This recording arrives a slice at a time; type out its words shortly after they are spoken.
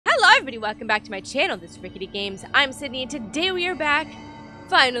everybody, welcome back to my channel. This is RicketyGames. I'm Sydney, and today we are back,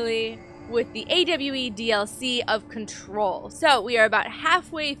 finally, with the AWE DLC of Control. So, we are about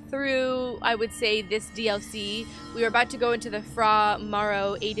halfway through, I would say, this DLC. We are about to go into the Fra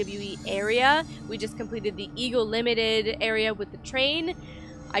Mauro AWE area. We just completed the Eagle Limited area with the train.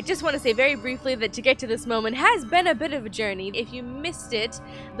 I just want to say very briefly that to get to this moment has been a bit of a journey. If you missed it,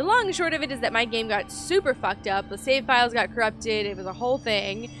 the long and short of it is that my game got super fucked up. The save files got corrupted. It was a whole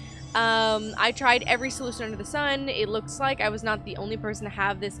thing. I tried every solution under the sun. It looks like I was not the only person to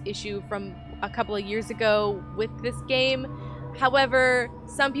have this issue from a couple of years ago with this game. However,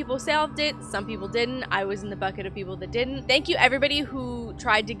 some people solved it, some people didn't. I was in the bucket of people that didn't. Thank you everybody who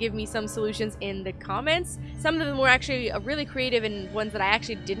tried to give me some solutions in the comments. Some of them were actually really creative and ones that I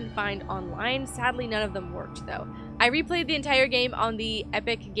actually didn't find online. Sadly, none of them worked though. I replayed the entire game on the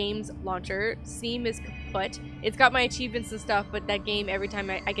Epic Games launcher. Steam is kaput. It's got my achievements and stuff, but that game, every time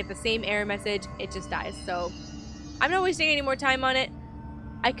I get the same error message, it just dies. So I'm not wasting any more time on it.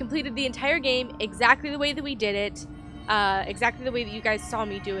 I completed the entire game exactly the way that we did it. Exactly the way that you guys saw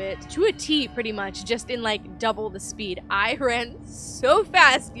me do it. To a T, pretty much, just in like double the speed. I ran so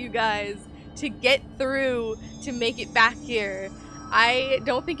fast, you guys, to get through, to make it back here. I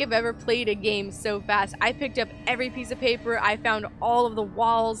don't think I've ever played a game so fast. I picked up every piece of paper. I found all of the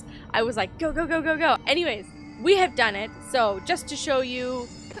walls. I was like, go, go, go, go, go. Anyways, we have done it. So, just to show you,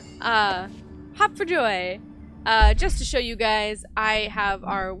 hop for joy. Just to show you guys, I have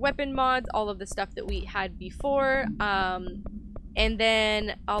our weapon mods, all of the stuff that we had before, and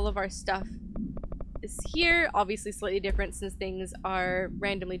then all of our stuff is here, obviously slightly different since things are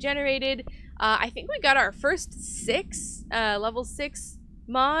randomly generated. I think we got our first level 6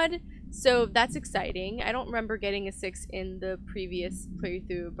 mod, so that's exciting. I don't remember getting a 6 in the previous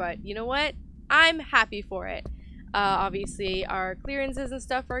playthrough, but you know what? I'm happy for it. Obviously, our clearances and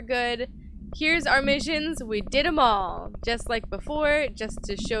stuff are good. Here's our missions. We did them all, just like before, just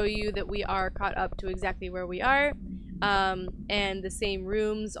to show you that we are caught up to exactly where we are. And the same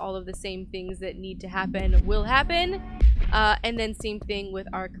rooms, all of the same things that need to happen will happen. And then same thing with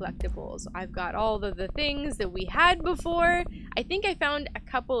our collectibles. I've got all of the things that we had before. I think I found a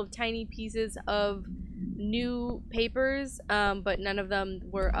couple of tiny pieces of new papers, but none of them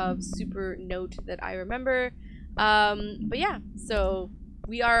were of super note that I remember. But yeah, so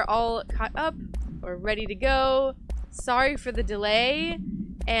we are all caught up. We're ready to go. Sorry for the delay.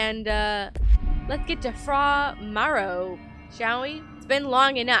 And let's get to Fra Mauro, shall we? It's been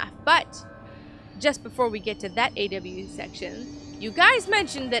long enough. But just before we get to that AWE section, you guys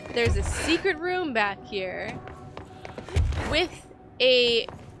mentioned that there's a secret room back here with a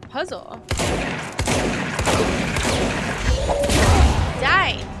puzzle.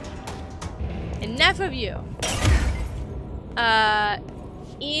 Die. Enough of you.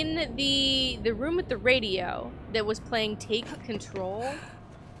 In the room with the radio that was playing Take Control,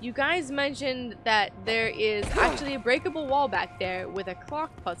 you guys mentioned that there is actually a breakable wall back there with a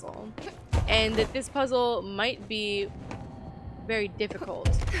clock puzzle, and that this puzzle might be very difficult,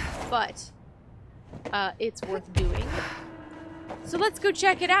 but it's worth doing. So let's go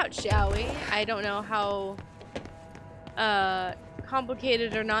check it out, shall we? I don't know how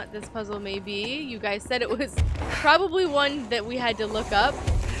complicated or not this puzzle may be. You guys said it was probably one that we had to look up,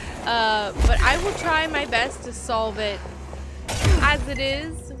 but I will try my best to solve it as it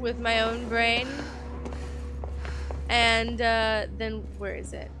is with my own brain. And then where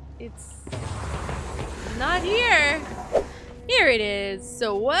is it? It's not here. Here it is.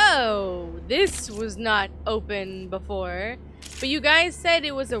 So whoa, this was not open before. But you guys said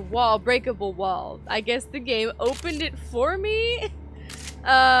it was a wall, breakable wall. I guess the game opened it for me?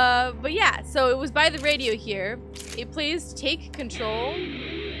 But yeah, so it was by the radio here. It plays Take Control.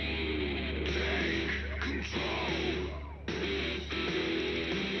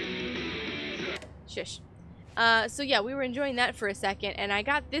 Shush. So yeah, we were enjoying that for a second, and I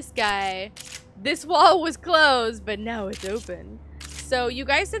got this guy. This wall was closed, but now it's open. So you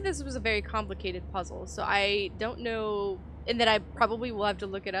guys said this was a very complicated puzzle, so I don't know, and that I probably will have to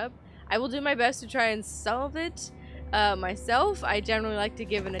look it up. I will do my best to try and solve it myself. I generally like to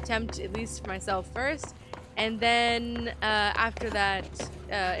give an attempt, at least for myself first, and then after that,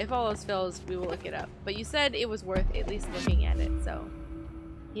 if all else fails, we will look it up. But you said it was worth at least looking at it, so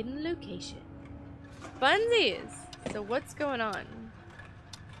hidden location. Funsies! So what's going on?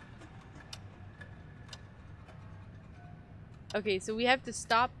 Okay, so we have to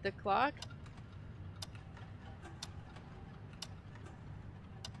stop the clock.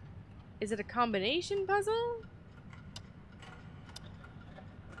 Is it a combination puzzle?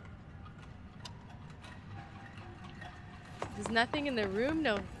 There's nothing in the room?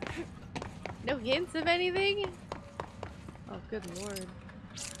 No hints of anything? Oh, good lord.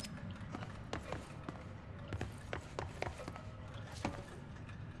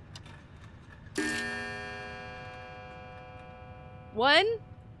 One?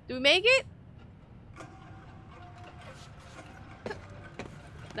 Do we make it?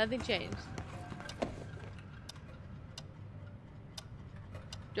 Nothing changed.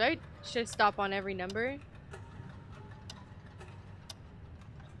 Should I stop on every number?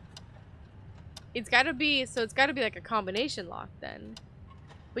 It's gotta be like a combination lock then.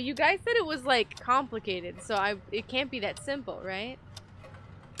 But you guys said it was like complicated, so it can't be that simple, right?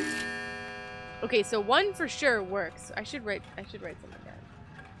 Okay, so one for sure works. I should write something down.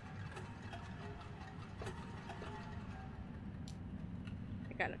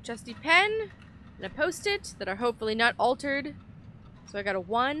 I got a trusty pen and a post-it that are hopefully not altered. So I got a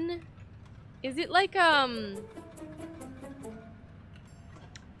 1. Is it like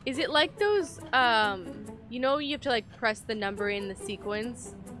those you know, you have to like press the number in the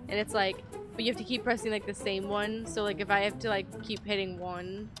sequence and it's like, but you have to keep pressing like the same one. So like if I have to like keep hitting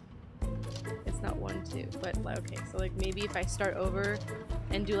 1, it's not 1 2, but like, okay, so like maybe if I start over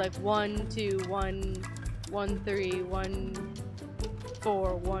and do like 1 2 1 1 3 1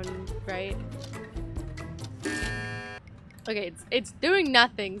 4 1, right? Okay, it's doing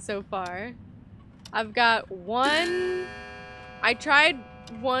nothing so far. I've got 1. I tried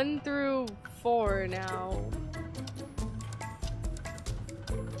 1 through 4 now.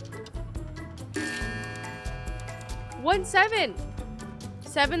 One 7.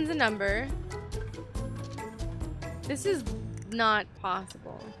 7's a number. This is not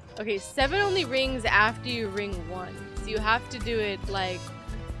possible. Okay, 7 only rings after you ring 1. So you have to do it like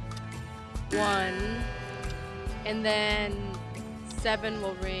 1. And then 7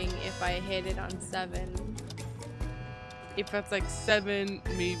 will ring if I hit it on 7. If that's like 7,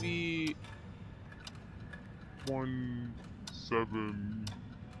 maybe 1 7.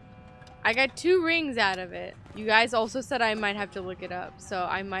 I got 2 rings out of it. You guys also said I might have to look it up, so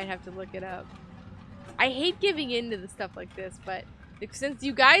I might have to look it up. I hate giving in to the stuff like this, but since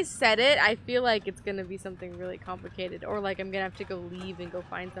you guys said it, I feel like it's gonna be something really complicated, or like I'm gonna have to go leave and go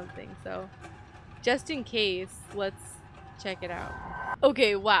find something. So just in case, let's check it out.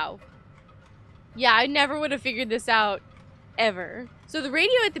 Okay, wow. Yeah, I never would have figured this out ever. So the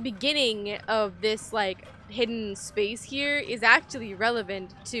radio at the beginning of this like hidden space here is actually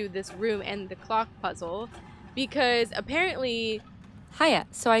relevant to this room and the clock puzzle, because apparently... Hiya.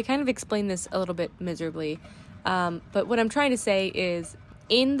 So I kind of explained this a little bit miserably, but what I'm trying to say is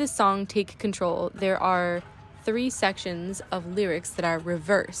in the song Take Control, there are 3 sections of lyrics that are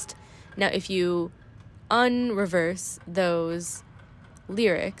reversed. Now, if you unreverse those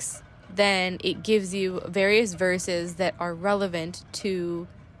lyrics, then it gives you various verses that are relevant to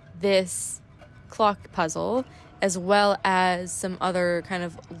this clock puzzle, as well as some other kind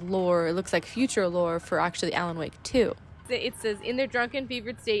of lore. It looks like future lore for actually Alan Wake 2. It says, in their drunken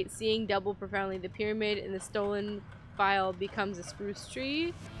fevered state, seeing double profoundly, the pyramid in the stolen file becomes a spruce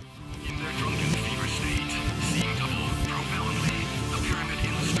tree. In their drunken fever state, seeing double profoundly, the pyramid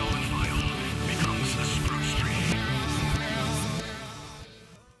in the stolen file becomes a spruce tree.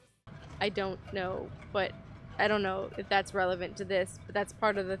 I don't know, but I don't know if that's relevant to this, but that's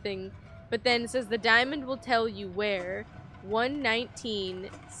part of the thing. But then it says the diamond will tell you where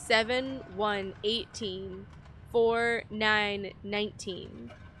 119 7 1 18 4 9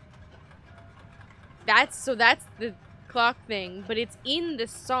 19. That's the clock thing, but it's in the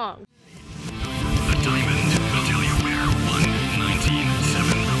song. The diamond will tell you where 119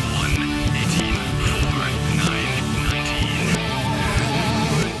 7 1 18 4 9 19.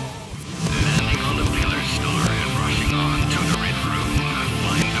 Landing on the pillar star and rushing on to the red room,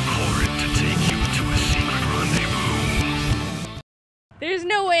 find the cord to take you to a secret rendezvous. There's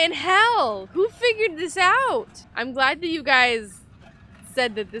no way in hell! Who figured this out? I'm glad that you guys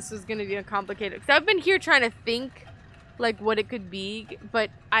said that this was gonna be complicated, because I've been here trying to think like what it could be,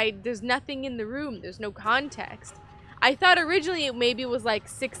 but there's nothing in the room. There's no context. I thought originally it maybe was like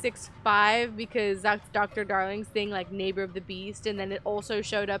 665 because that's Dr. Darling's thing, like Neighbor of the Beast, and then it also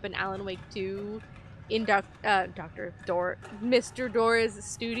showed up in Alan Wake 2 in Mr. Dora's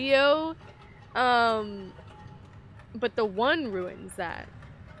studio. But the 1 ruins that.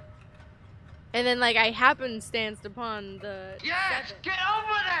 And then like I happenstanced upon the Yes! 7. Get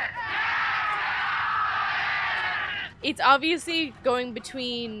over it! It's obviously going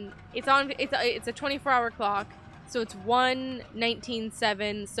between, it's a 24-hour clock, so it's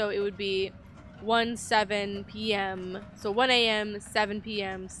 1:19:7, so it would be 1:07 p.m. So 1 a.m., 7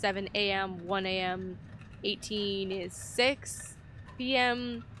 p.m., 7 a.m., 1 a.m., 18 is 6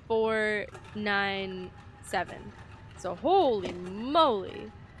 p.m. 4, 9, 7. So holy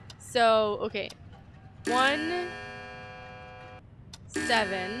moly. So okay, 1,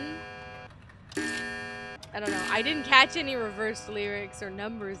 7. I don't know. I didn't catch any reverse lyrics or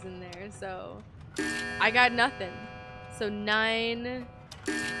numbers in there, so I got nothing. So 9,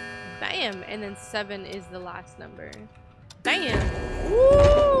 bam, and then 7 is the last number. Bam!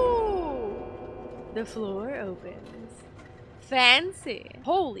 Woo! The floor opens. Fancy.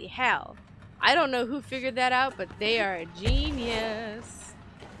 Holy hell. I don't know who figured that out, but they are a genius.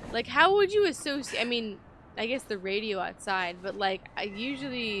 Like, how would you associate, I mean, I guess the radio outside, but like, I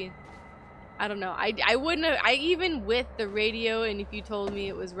don't know. I wouldn't have, even with the radio, and if you told me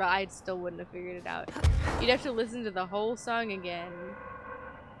it was right, I still wouldn't have figured it out. You'd have to listen to the whole song again.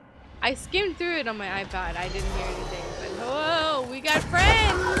 I skimmed through it on my iPod. I didn't hear anything, but whoa, we got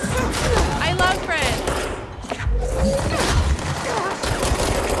friends! I love friends!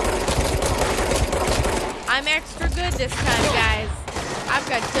 I'm extra good this time, guys. I've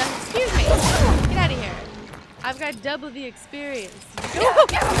got excuse me! Get out of here. I've got double the experience. Oh!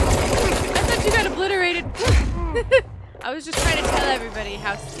 I thought you got obliterated. I was just trying to tell everybody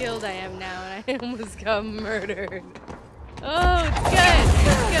how skilled I am now, and I almost got murdered. Oh, it's good.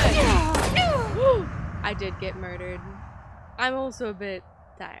 It's good. Woo! I did get murdered. I'm also a bit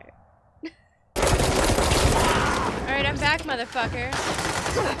tired. Alright, I'm back, motherfucker.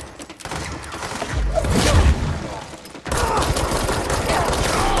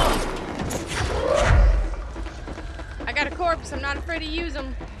 I got a corpse. I'm not afraid to use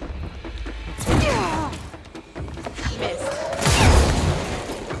them. Missed.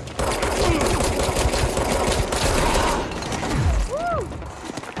 Woo!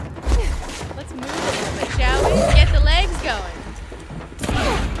 Let's move a little bit, shall we? Get the legs going.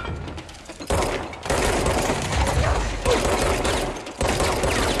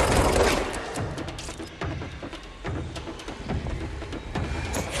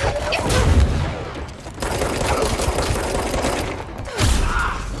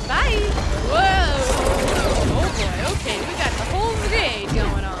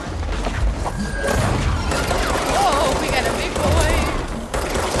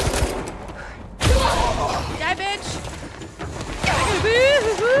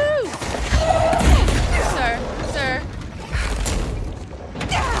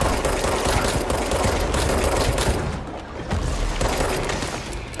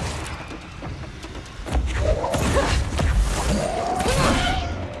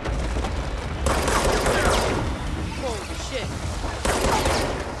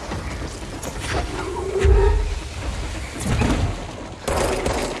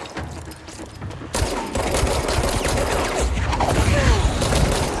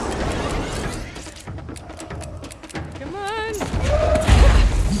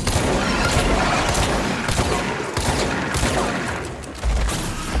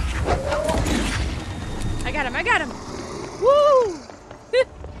 I got him! Woo!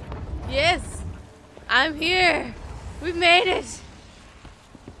 Yes! I'm here! We've made it!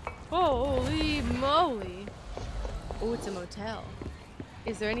 Holy moly! Oh, it's a motel.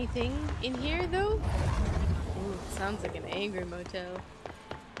 Is there anything in here, though? Ooh, it sounds like an angry motel.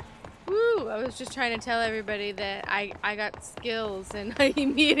 Woo! I was just trying to tell everybody that I got skills and I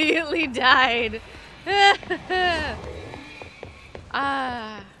immediately died.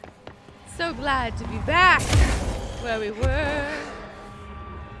 Ah, so glad to be back where we were.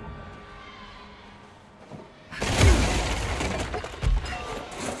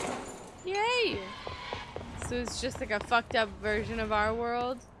 Yay! So it's just like a fucked up version of our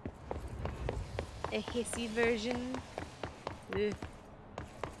world. A hissy version. Ugh.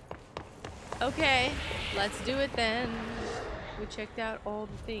 Okay, let's do it then. We checked out all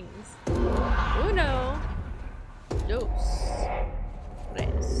the things. Uno, dos,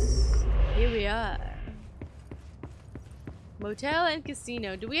 tres. Here we are. Motel and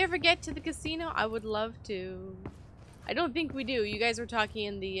casino. Do we ever get to the casino? I would love to. I don't think we do. You guys were talking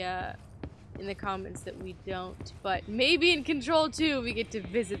in the comments that we don't. But maybe in Control 2 we get to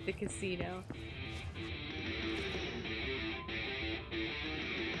visit the casino.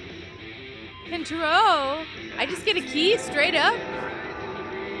 Control? I just get a key straight up?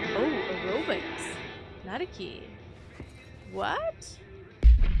 Oh, aerobics. Not a key. What?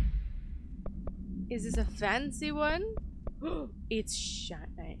 Is this a fancy one? It's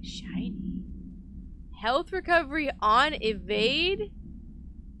shiny. Health recovery on evade?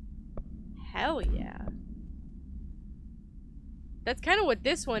 Hell yeah. That's kind of what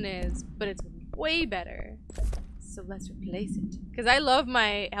this one is, but it's way better. So let's replace it. Because I love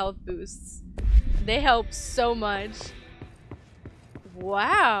my health boosts. they help so much.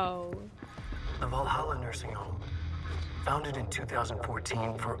 Wow. The Valhalla Nursing Home, founded in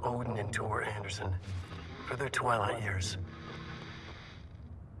 2014 for Odin and Tor Anderson for their twilight years.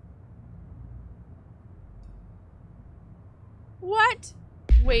 What?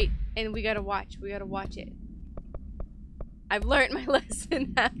 Wait, and we gotta watch it. I've learned my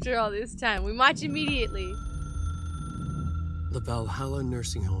lesson after all this time. We watch immediately. The Valhalla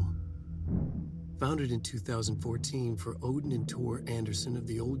Nursing Home, founded in 2014 for Odin and Tor Anderson of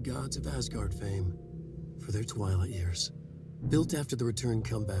the Old Gods of Asgard fame for their twilight years. Built after the Return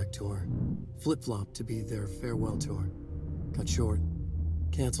Comeback tour, flip-flopped to be their farewell tour. Cut short,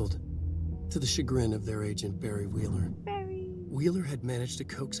 canceled, to the chagrin of their agent Barry Wheeler. Wheeler had managed to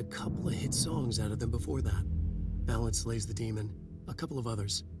coax a couple of hit songs out of them before that. Balance Slays the Demon, a couple of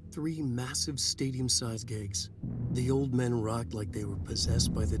others. 3 massive stadium-sized gigs. The old men rocked like they were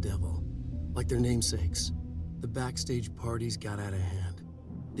possessed by the devil. Like their namesakes. The backstage parties got out of hand.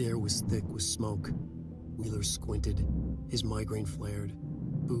 The air was thick with smoke. Wheeler squinted. His migraine flared.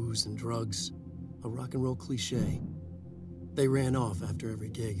 Booze and drugs. A rock and roll cliche. They ran off after every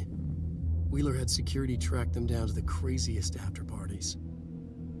gig. Wheeler had security track them down to the craziest after parties.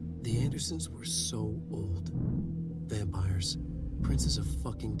 The Andersons were so old. Vampires. Princes of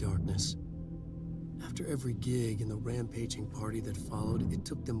fucking darkness. After every gig and the rampaging party that followed, it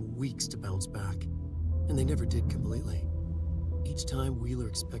took them weeks to bounce back. And they never did completely. Each time Wheeler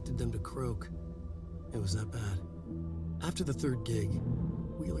expected them to croak. It was that bad. After the 3rd gig,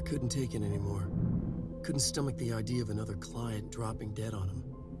 Wheeler couldn't take it anymore. Couldn't stomach the idea of another client dropping dead on him.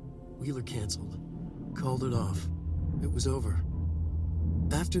 Wheeler canceled. Called it off. It was over.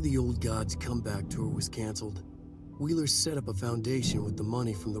 After the Old Gods comeback tour was canceled, Wheeler set up a foundation with the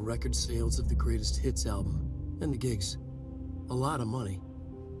money from the record sales of the Greatest Hits album and the gigs. A lot of money.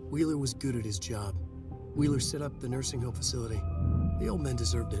 Wheeler was good at his job. Wheeler set up the nursing home facility. The old men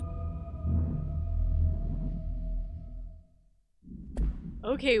deserved it.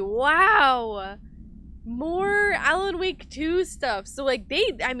 Okay, wow. More Alan Wake 2 stuff. So, like,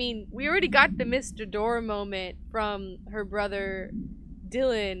 we already got the Mr. Door moment from her brother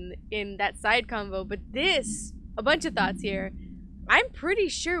Dylan in that side convo, but this, a bunch of thoughts here. I'm pretty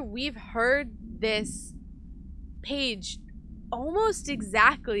sure we've heard this page almost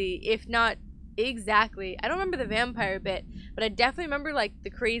exactly, if not exactly. I don't remember the vampire bit, but I definitely remember, like, the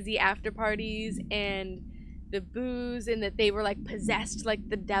crazy after parties and the booze and that they were, like, possessed like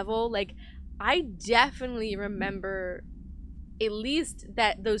the devil. Like, I definitely remember at least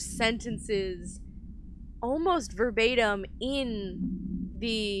those sentences almost verbatim in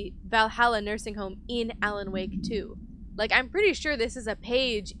the Valhalla nursing home in Alan Wake 2. Like, I'm pretty sure this is a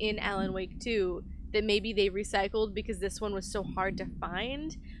page in Alan Wake 2 that maybe they recycled because this one was so hard to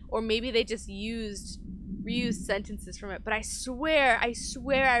find, or maybe they just reused sentences from it. But I swear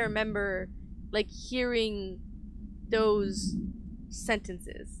I remember, like, hearing those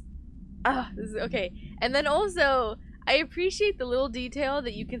sentences. This is okay. And then also, I appreciate the little detail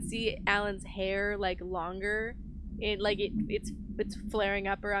that you can see Alan's hair, like, longer. It's flaring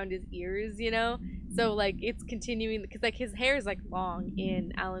up around his ears, you know? So, like, it's continuing, because, like, his hair is, like, long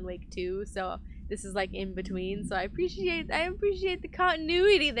in Alan Wake 2, so this is, like, in between. So I appreciate the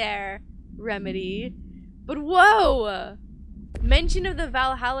continuity there, Remedy. But whoa! Mention of the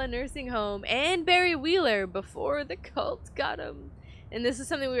Valhalla nursing home and Barry Wheeler before the cult got him. And this is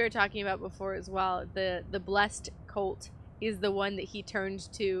something we were talking about before as well. The blessed cult is the one that he turned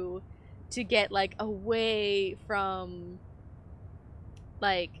to get, like, away from,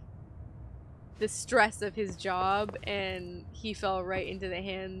 like, the stress of his job, and he fell right into the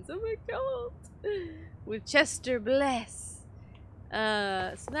hands of a cult with Chester Bless.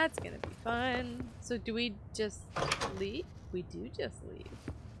 So that's gonna be fun. So do we just leave? We do just leave.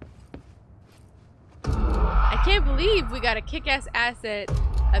 I can't believe we got a kick-ass asset,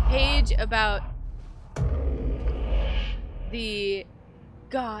 a page about the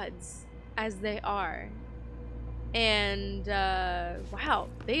gods as they are. And, wow,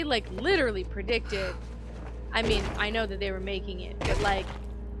 they, like, literally predicted. I mean, I know that they were making it, but, like,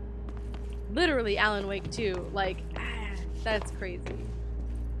 literally Alan Wake 2, like, that's crazy.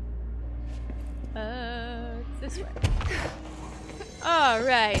 It's this way.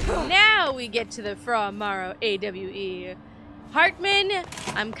 Alright, now we get to the Fra Mauro AWE. Hartman,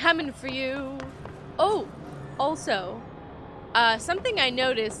 I'm coming for you. Oh, also, something I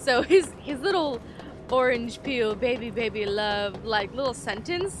noticed, so his little orange peel, baby love, like, little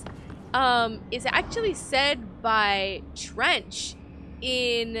sentence, is actually said by Trench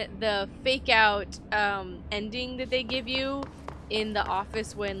in the fake out ending that they give you in the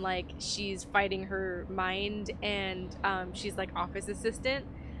office when like she's fighting her mind and she's like office assistant.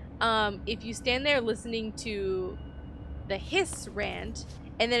 If you stand there listening to the Hiss rant,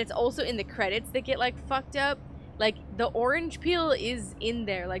 and then it's also in the credits that get like fucked up, like the orange peel is in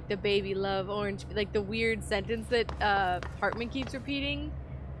there, like the baby love orange, like the weird sentence that Hartman keeps repeating.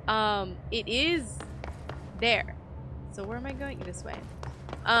 It is there. So where am I going? This way.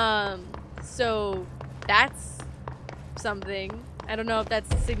 So that's something. I don't know if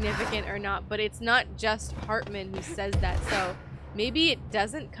that's significant or not, but it's not just Hartman who says that. So maybe it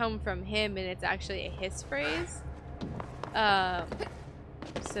doesn't come from him and it's actually a Hiss phrase.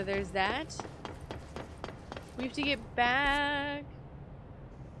 So there's that. We have to get back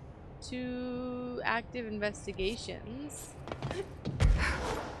to active investigations.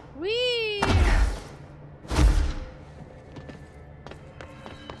 Whee!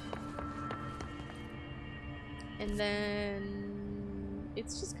 And then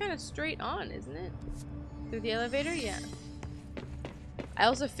it's just kind of straight on, isn't it? Through the elevator? Yeah. I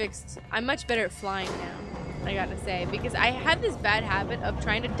also fixed... I'm much better at flying now, I gotta say, because I had this bad habit of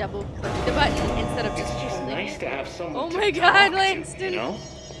trying to double click the button instead of just holding Nice it. to have someone Oh to my talk god, to, Langston! you know?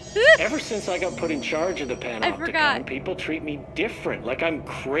 Ever since I got put in charge of the forgot. Panopticon, people treat me different, like I'm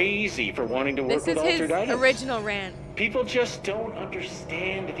crazy for wanting to work This with is his altered items. original rant. People just don't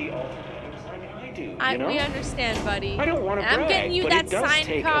understand the altered items like I do, you know? We understand, buddy. I don't want to And brag, I'm getting you but that it does signed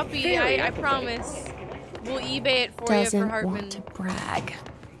take a copy, very I empathetic promise. person. We'll eBay it for you for Hartman. Want to brag.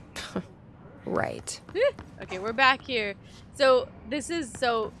 Right. Okay, we're back here. So this is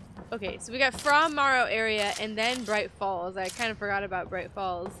okay, so we got Fra Mauro area and then Bright Falls. I kind of forgot about Bright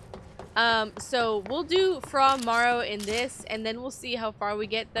Falls. So we'll do Fra Mauro in this, and then we'll see how far we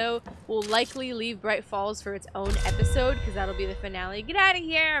get though. We'll likely leave Bright Falls for its own episode, because that'll be the finale. Get out of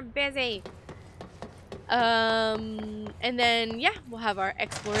here, I'm busy. And then, yeah, we'll have our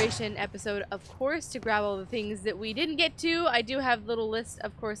exploration episode, of course, to grab all the things that we didn't get to. I do have a little list,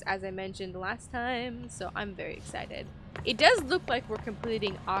 of course, as I mentioned last time, so I'm very excited. It does look like we're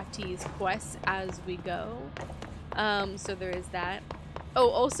completing Ahti's quests as we go. So there is that. Oh,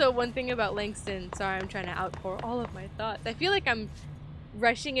 also, one thing about Langston. Sorry, I'm trying to outpour all of my thoughts. I feel like I'm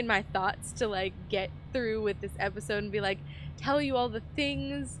rushing in my thoughts to, like, get through with this episode and be like, tell you all the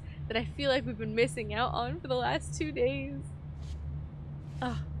things that I feel like we've been missing out on for the last 2 days.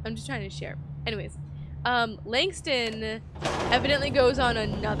 Oh, I'm just trying to share. Anyways, Langston evidently goes on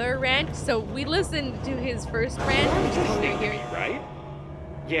another rant, so we listened to his first rant, which is over here. Right?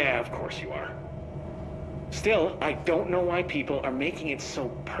 Yeah, of course you are. Still, I don't know why people are making it so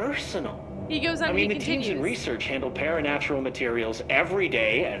personal. He goes on. I mean, he the continues. teams in research handle paranatural materials every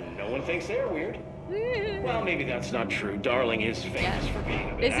day, and no one thinks they're weird. Well, maybe that's not true. Darling is famous for being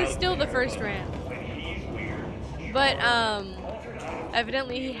a bit This is out still the there, first rant. but he's weird. But,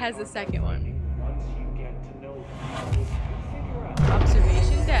 evidently he has a second one. Once you get to know them, you'll figure out,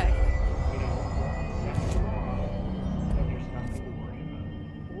 Observation deck. you know, sex wrong, then there's nothing to worry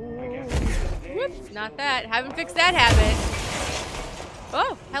about. I guess at the end of the day, we're Whoops, still not that. Haven't fixed that habit.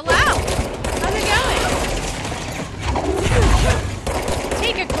 Oh, hello. How's it going?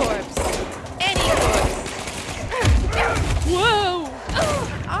 Take a corpse. Any corpse. Whoa.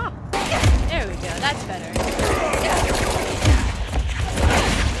 Ah. There we go. That's better.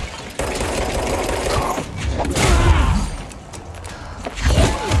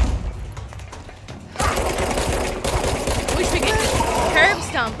 Wish we could just curb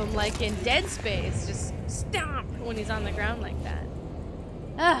stomp him like in Dead Space. Just stomp when he's on the ground like that.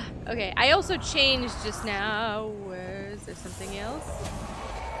 Ah, okay. I also changed just now. Where is there something else?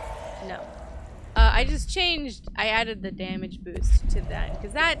 No. I just changed. I added the damage boost to that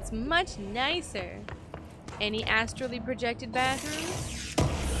because that's much nicer. Any astrally projected bathrooms?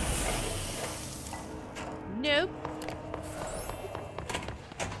 Nope.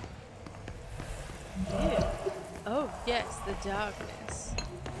 Ew. Oh, yes, the darkness.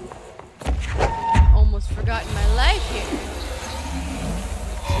 Almost forgotten my life here.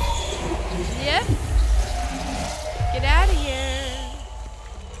 Yep. Get out of here.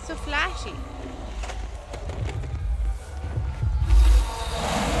 So flashy.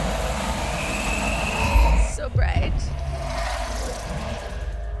 So bright.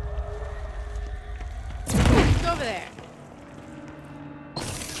 Go over there.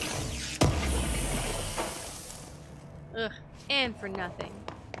 Ugh, and for nothing.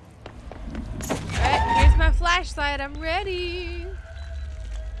 Alright, here's my flashlight. I'm ready.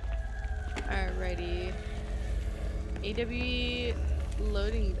 Alrighty. AWE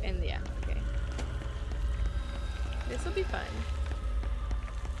loading, and yeah, okay. This will be fun.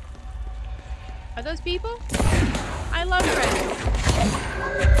 Are those people? I love friends.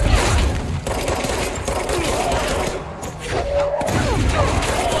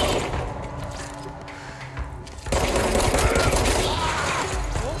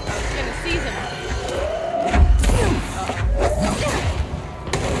 Oh, I was gonna seize him.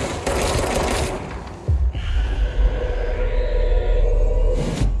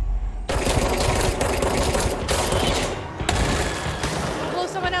 Blow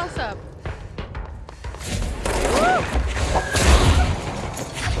someone else up.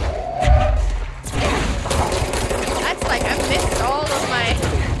 That's like I missed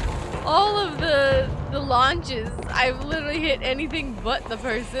all of the launches. I've literally hit anything but the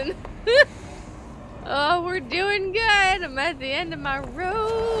person. Oh, we're doing good. I'm at the end of my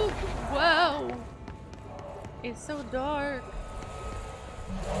rope. Whoa. It's so dark.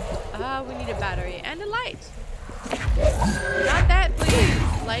 Ah, we need a battery and a light. Not that, please.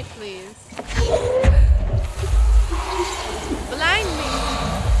 Light, please. Blind me.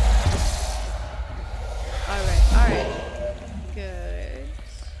 Alright. Good.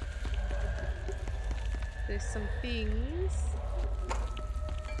 There's some things.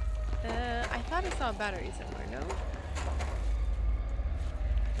 I thought I saw a battery somewhere, no?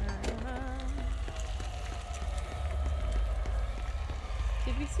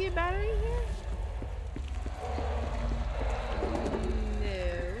 Did we see a battery here? No.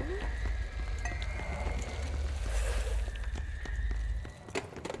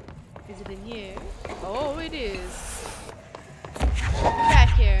 Is it in here? Oh, it is.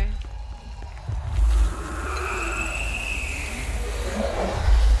 Back here.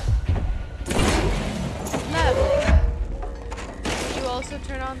 Lovely. You also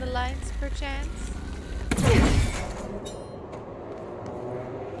turn on the lights, perchance?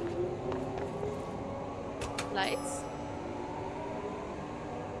 Lights?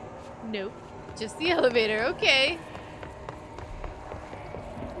 Nope. Just the elevator. Okay.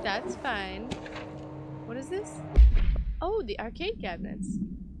 That's fine. What is this? Oh, the arcade cabinets.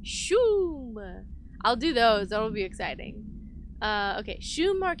 Shoom! I'll do those. That'll be exciting. Okay.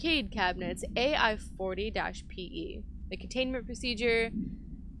 Shoom arcade cabinets. AI40-PE. The containment procedure.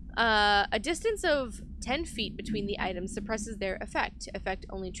 A distance of 10 feet between the items suppresses their effect. Effect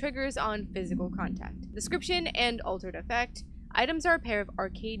only triggers on physical contact. Description and altered effect. Items are a pair of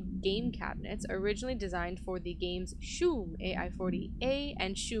arcade game cabinets originally designed for the games Shoom AI40A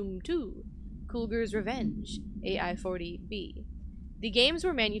and Shoom 2, Coolger's Revenge AI40B. The games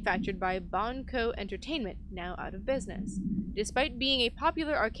were manufactured by Bonco Entertainment, now out of business. Despite being a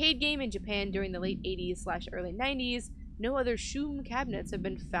popular arcade game in Japan during the late 80s/early 90s, no other Shoom cabinets have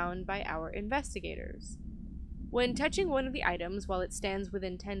been found by our investigators. When touching one of the items while it stands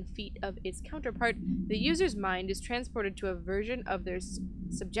within 10 feet of its counterpart, the user's mind is transported to a version of their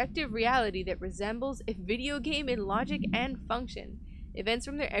subjective reality that resembles a video game in logic and function. Events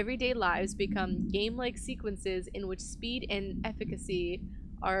from their everyday lives become game-like sequences in which speed and efficacy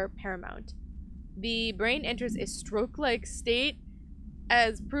are paramount. The brain enters a stroke-like state,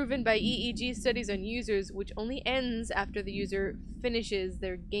 as proven by EEG studies on users, which only ends after the user finishes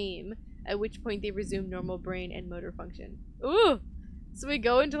their game, at which point they resume normal brain and motor function. Ooh! So we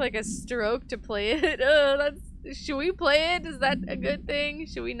go into like a stroke to play it. Should we play it? Is that a good thing?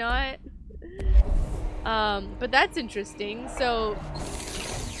 Should we not? But that's interesting. So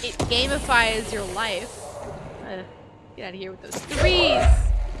it gamifies your life. Get out of here with those threes.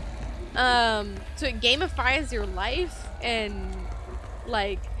 So it gamifies your life and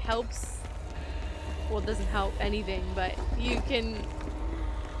like helps. Well, it doesn't help anything, but you can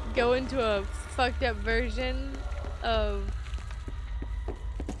go into a fucked up version of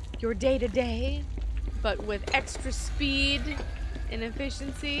your day-to-day, but with extra speed and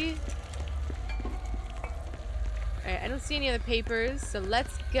efficiency. Alright, I don't see any other papers, so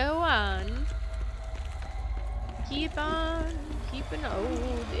let's go on. Keep on keeping.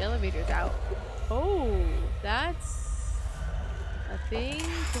 Oh, the elevator's out. Oh, that's a thing.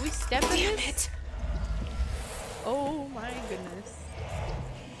 Can we step in this? Oh my goodness.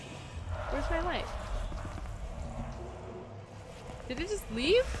 Where's my light? Did it just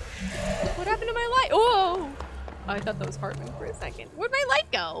leave? What happened to my light? Oh! I thought that was Hartman for a second. Where'd my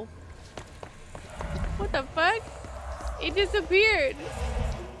light go? What the fuck? It disappeared.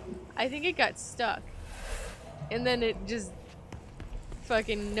 I think it got stuck. And then it just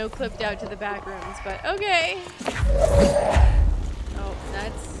fucking no-clipped out to the back rooms, but okay. Oh,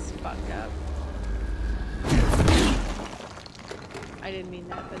 that's fucked up. I didn't mean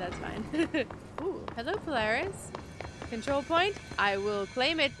that, but that's fine. Ooh, hello Polaris. Control point. I will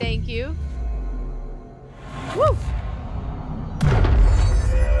claim it, thank you. Woo!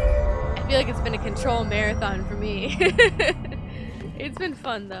 I feel like it's been a control marathon for me. It's been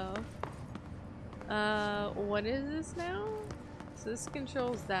fun though. What is this now? So this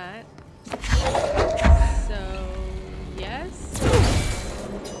controls that. So, yes.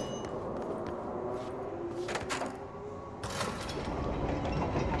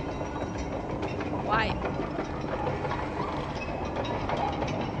 Why?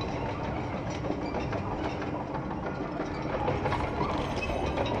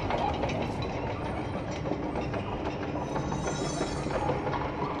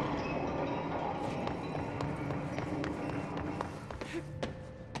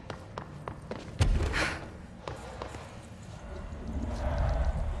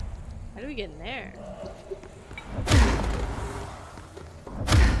 How do we get in there?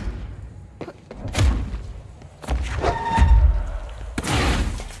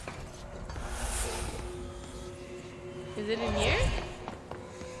 Is it in here?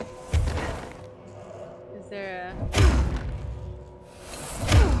 Is there a...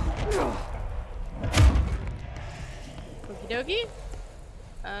 Okie dokie?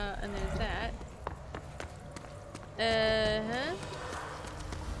 And there's that. Uh-huh.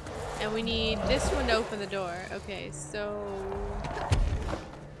 And we need this one to open the door. Okay, so...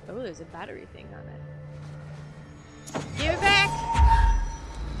 Oh, there's a battery thing on it. Give it back!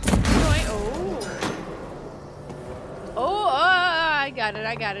 Oh! Oh, I got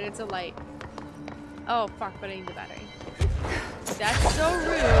it, it's a light. Oh, fuck, but I need the battery. That's so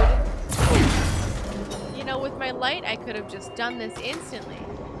rude. You know, with my light, I could have just done this instantly.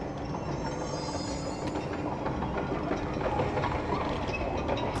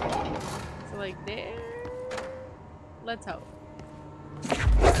 So, like, there. Let's hope.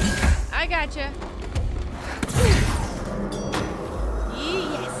 I gotcha.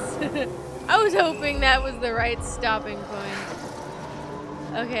 Yes! I was hoping that was the right stopping point.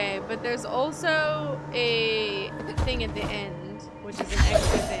 Okay, but there's also a thing at the end, which is an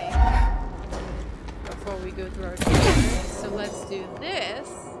extra thing before we go through our caverns. So let's do this.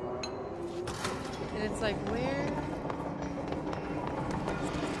 And it's like, where?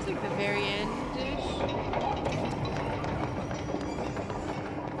 It's like the very end-ish.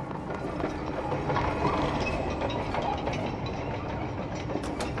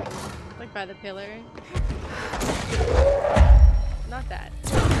 Like by the pillar. Not that.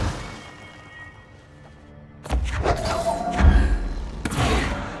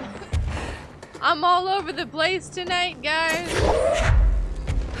 I'm all over the place tonight, guys.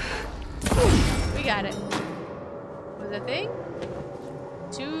 We got it. Was that thing?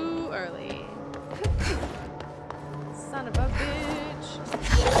 Too early. Son of a bitch.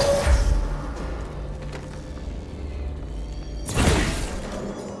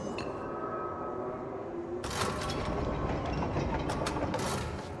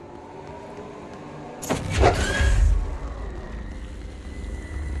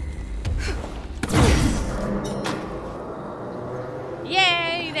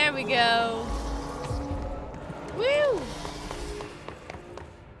 There we go. Woo!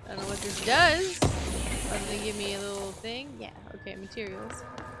 I don't know what this does. Other than give me a little thing. Yeah, okay, materials.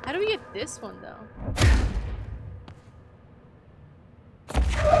 How do we get this one though?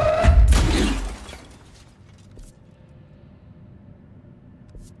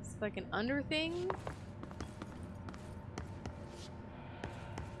 It's like an under thing.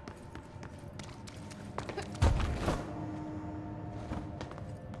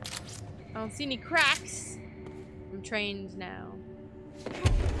 I don't see any cracks. I'm trained now.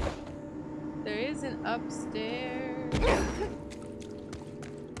 There is an upstairs.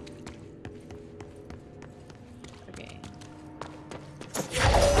 Okay.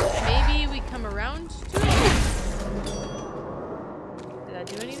 Maybe we come around to it? Did that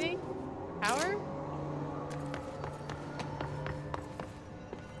do anything? Power?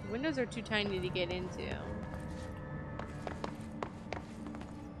 Windows are too tiny to get into.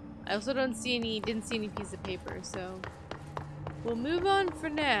 I also didn't see any piece of paper, so we'll move on for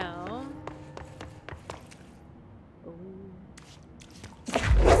now. Ooh.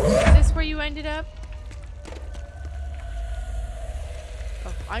 Is this where you ended up?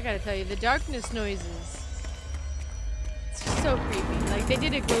 Oh, I gotta tell you, the darkness noises. It's just so creepy. Like, they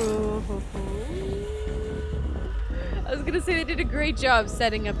did a I was gonna say they did a great job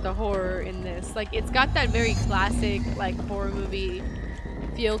setting up the horror in this. Like, it's got that very classic, like, horror movie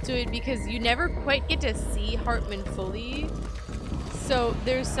feel to it because you never quite get to see Hartman fully. So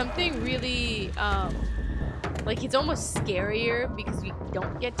there's something really, like, it's almost scarier because we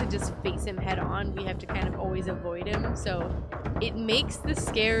don't get to just face him head on. We have to kind of always avoid him. So it makes the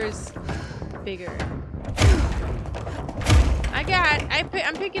scares bigger.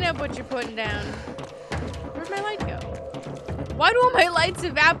 I'm picking up what you're putting down. Where'd my light go? Why do all my lights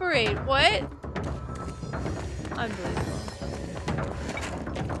evaporate? What? Unbelievable.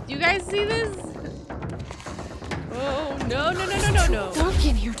 Do you guys see this? Oh, no. Look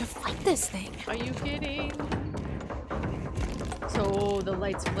in here to fight this thing. Are you kidding? So the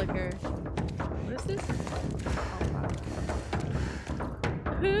lights flicker. What is this? Oh,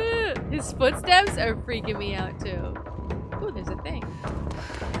 wow. His footsteps are freaking me out too. Ooh, there's a thing.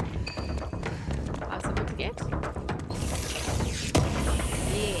 Possible to get?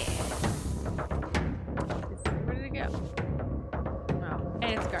 Yeah. Where did it go? Oh,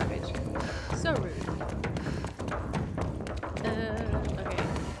 and it's garbage. So rude. Okay.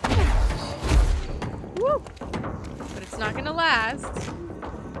 Woo! But it's not gonna last.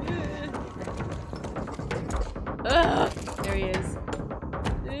 Ugh! There he is.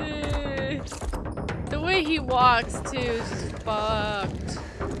 The way he walks too is just fucked.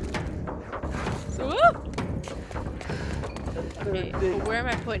 So, okay, but where am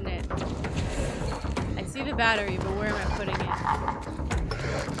I putting it? I see the battery, but where am I putting it?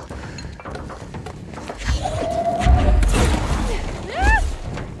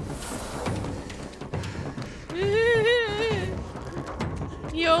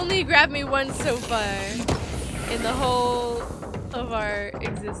 He only grabbed me once so far in the whole of our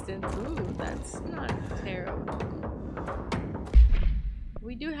existence. Ooh, that's not terrible.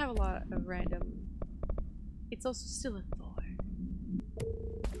 We do have a lot of random. It's also still a 4.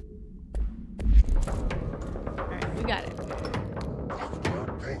 Alright, we got it.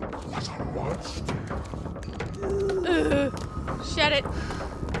 Shut it.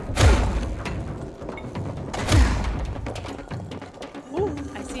 Ooh,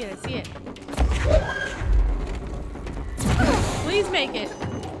 I see it. Please make it.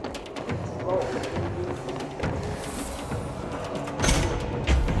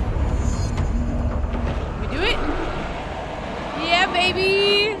 We do it? Yeah,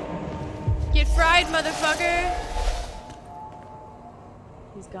 baby. Get fried, motherfucker.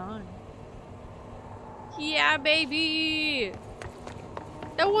 He's gone. Yeah, baby.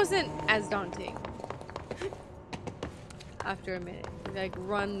 That wasn't as daunting. After a minute, like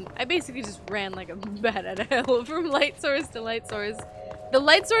I basically just ran like a bat out of hell from light source to light source. The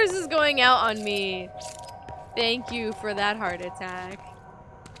light source is going out on me. Thank you for that heart attack.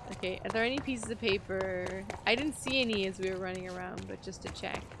 Okay, are there any pieces of paper? I didn't see any as we were running around, but just to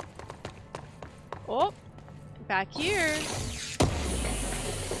check. Oh, back here.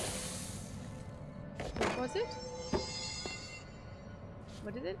 What was it?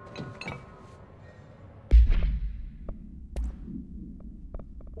 What is it?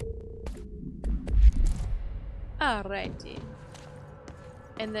 Alrighty.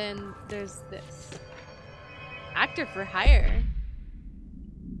 And then there's this. Actor for hire.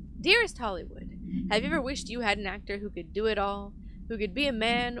 Dearest Hollywood, have you ever wished you had an actor who could do it all? Who could be a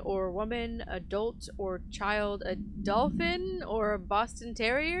man or a woman, adult or child, a dolphin or a Boston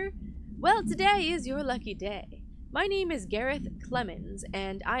Terrier? Well, today is your lucky day. My name is Gareth Clemens,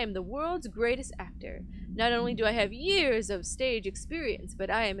 and I am the world's greatest actor. Not only do I have years of stage experience,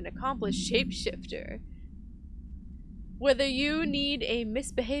 but I am an accomplished shapeshifter. Whether you need a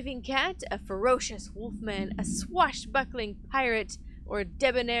misbehaving cat, a ferocious wolfman, a swashbuckling pirate, or a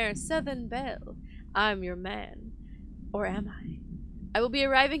debonair southern belle, I'm your man. Or am I? I will be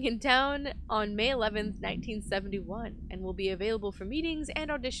arriving in town on May 11th, 1971, and will be available for meetings and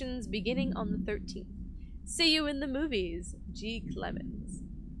auditions beginning on the 13th. See you in the movies, G. Clemens.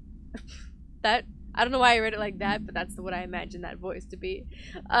 That, I don't know why I read it like that, but that's what I imagined that voice to be.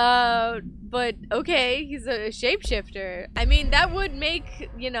 But okay, he's a shapeshifter. I mean, that would make,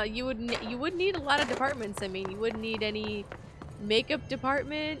 you know, you would need a lot of departments. I mean, you wouldn't need any makeup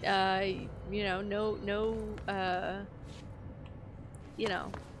department, you know, you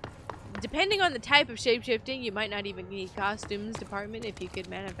know, depending on the type of shapeshifting, you might not even need costumes department if you could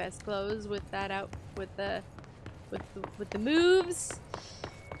manifest clothes with that out with the moves.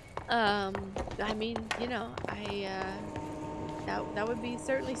 I mean, you know, that would be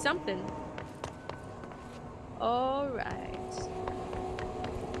certainly something. All right.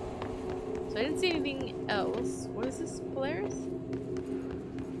 So I didn't see anything else. What is this, Polaris?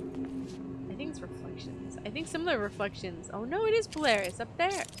 I think it's reflections. I think some of the reflections. Oh no, it is Polaris up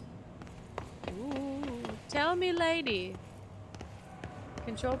there. Ooh, tell me, lady.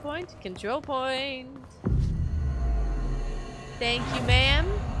 Control point? Control point. Thank you, ma'am.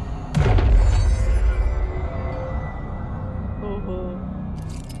 Oh,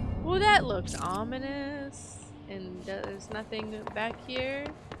 well, that looks ominous. And there's nothing back here.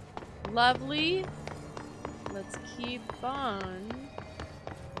 Lovely. let's keep on.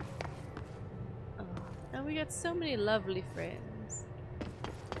 Oh, and we got so many lovely friends.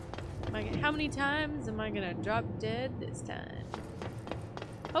 How many times am I gonna drop dead this time?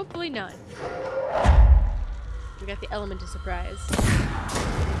 Hopefully none. We got the element of surprise.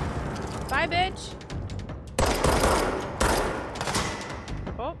 Bye, bitch!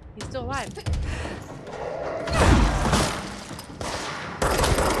 Oh, he's still alive.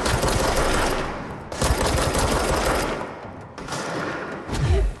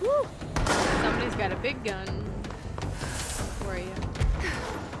 Woo. Somebody's got a big gun. Where are you?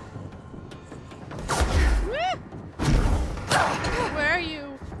 Where are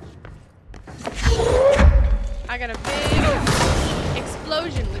you? I got a big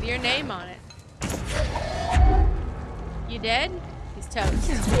explosion with your name on it. You dead? He's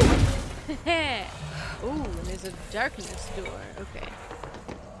toast. Ooh, and there's a darkness door. Okay.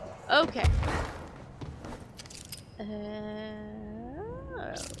 Okay.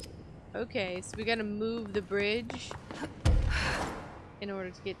 Okay, so we gotta move the bridge in order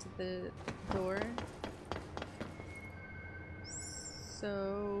to get to the door.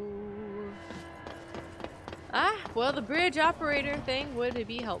 So... well, the bridge operator thing would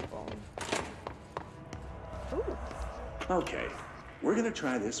be helpful. Ooh. Okay, we're gonna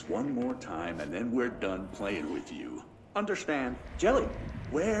try this one more time and then we're done playing with you. Understand? Jelly.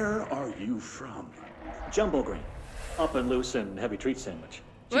 Where are you from? Jumbo green. Up and loose and heavy treat sandwich.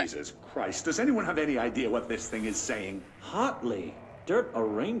 What? Jesus Christ, does anyone have any idea what this thing is saying? Hotly. Dirt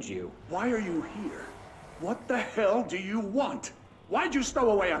arrange you. Why are you here? What the hell do you want? Why'd you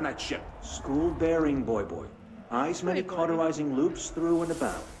stow away on that ship? School bearing boy. Eyes many Boy, boy. cauterizing loops through and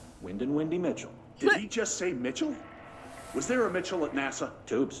about. Wind and Windy Mitchell. Did he just say Mitchell? Was there a Mitchell at NASA?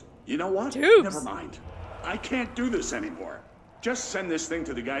 Tubes. You know what? Tubes. Never mind. I can't do this anymore. Just send this thing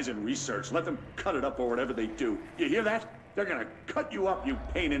to the guys in research. Let them cut it up or whatever they do. You hear that? They're gonna cut you up, you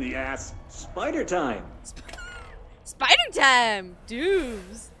pain in the ass. Spider time. Spider time!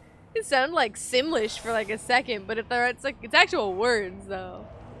 Doobs. It sounded like Simlish for like a second, but it's actual words though.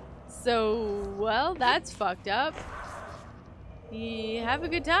 So, well, that's fucked up. You have a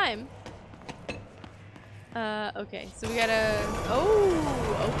good time. Okay, so we gotta...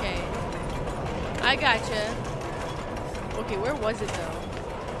 Oh, okay. I gotcha. Okay, where was it though?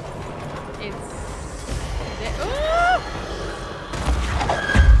 It's... Oh!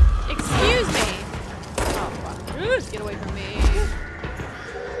 Excuse me! Oh, fuck. Ooh, get away from me.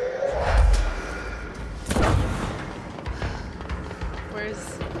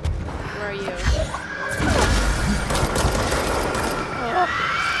 Where are you? Oh.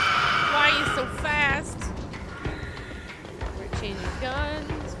 Why are you so fast? We're changing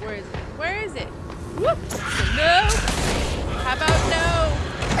guns. Where is it? Where is it? Whoop! No! How about no?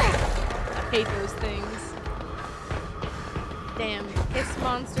 I hate those things. Damn hiss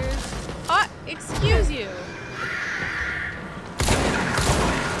monsters. Ah, excuse you.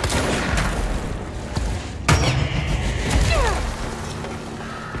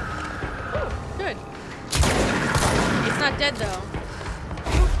 Good. It's not dead though.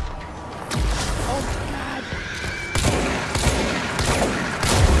 Oh my god.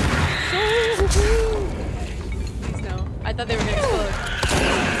 Please no. I thought they were gonna explode.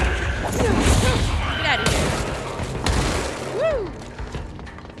 Get out of here. Woo!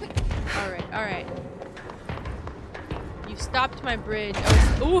 Alright. You stopped my bridge.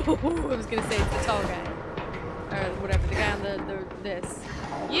 Ooh, I was gonna say it's the tall guy. Or whatever, the guy on this.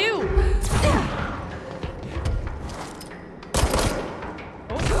 You!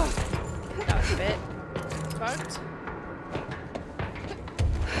 Oh, that was a bit fucked.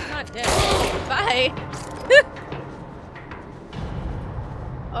 He's not dead. Bye!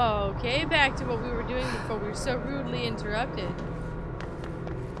 Okay, back to what we were doing before we were so rudely interrupted.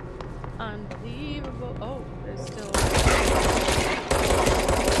 Unbelievable. Oh, there's still...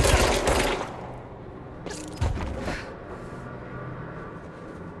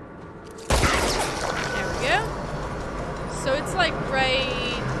 So it's like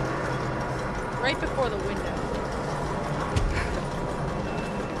right before the window.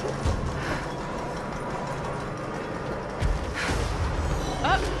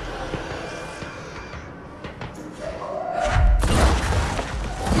 Up.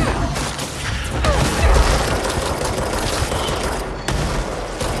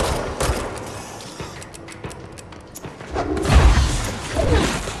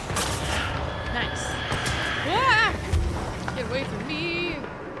 Nice. Wah! Get away from me!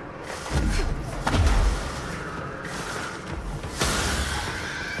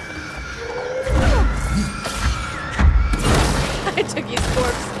 I took his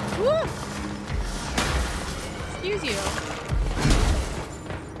corpse. Woo! Excuse you.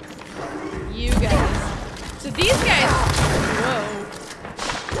 You guys. So these guys. Whoa.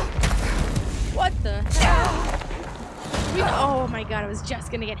 What the hell? Oh my god, I was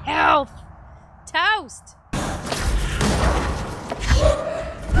just gonna get health. Toast.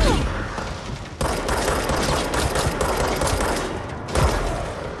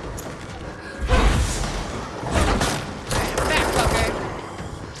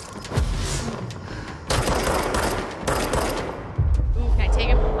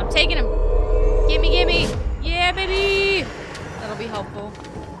 Taking him. Gimme, gimme. Yeah, baby. That'll be helpful.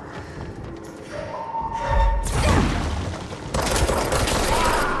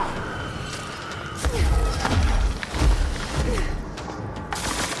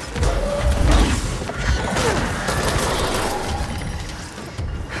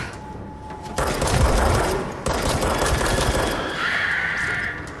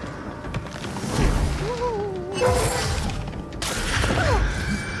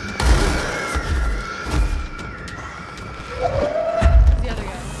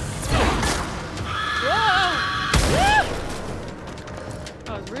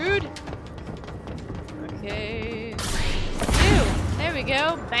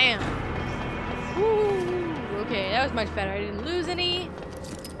 Much better. I didn't lose any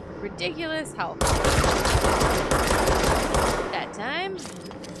ridiculous health that time.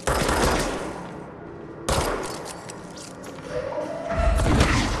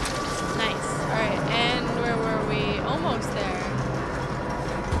 Nice. Alright, and where were we? Almost there.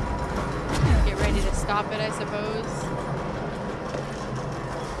 Get ready to stop it, I suppose.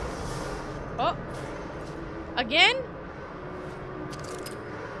 Oh! Again?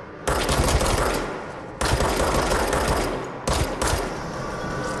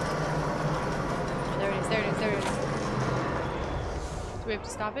 We have to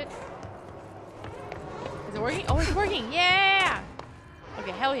stop it? Is it working? Oh, it's working! Yeah!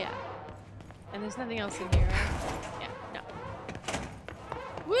 Okay, hell yeah. And there's nothing else in here, right? Yeah, no.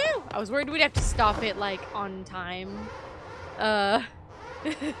 Woo! I was worried we'd have to stop it, like, on time. So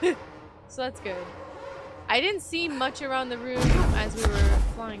that's good. I didn't see much around the room as we were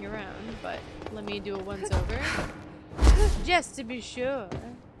flying around, but let me do a once-over. Just to be sure.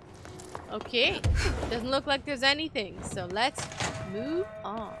 Okay. Doesn't look like there's anything, so let's move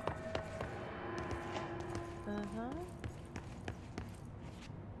on.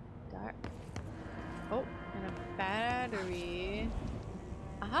 Dark. Oh, and a battery.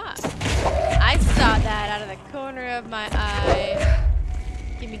 Aha! I saw that out of the corner of my eye.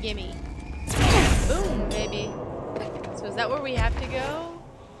 Gimme, gimme. Boom, baby. So is that where we have to go?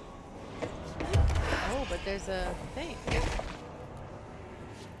 Oh, but there's a thing.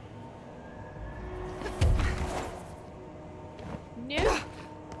 No.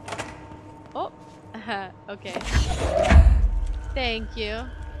 Oh. Okay. Thank you.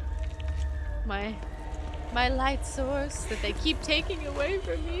 My light source that they keep taking away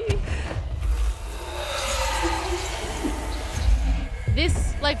from me.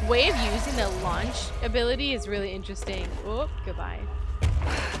 This like way of using the launch ability is really interesting. Oh, goodbye.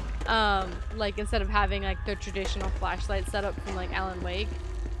 Like instead of having like the traditional flashlight setup from like Alan Wake.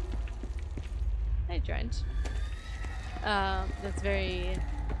 Hey, Trent. That's very.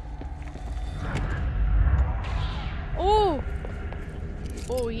 Oh!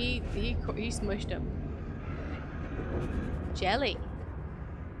 Oh, he smushed him. Jelly.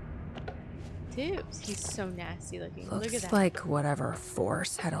 Tubes. He's so nasty looking. Look at Looks that. like whatever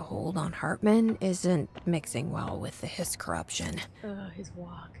force had a hold on Hartman isn't mixing well with the Hiss corruption. Ugh, his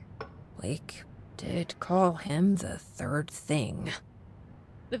walk. Blake did call him the third thing.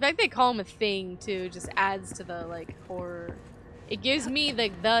 The fact they call him a thing too just adds to the like horror. It gives me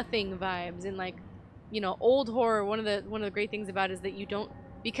like the thing vibes, and like, you know, old horror. One of the great things about it is that you don't,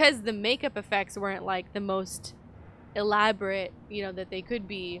 because the makeup effects weren't like the most elaborate, you know, that they could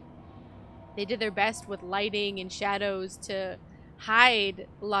be. They did their best with lighting and shadows to hide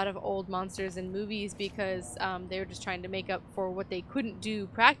a lot of old monsters in movies because they were just trying to make up for what they couldn't do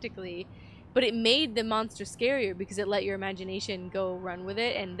practically. But it made the monster scarier because it let your imagination go run with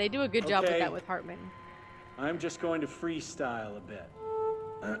it, and they do a good job with that with Hartman. I'm just going to freestyle a bit.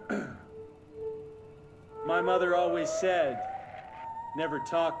 My mother always said, never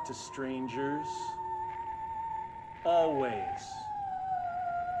talk to strangers. Always.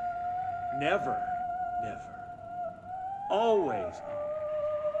 Never, never. Always.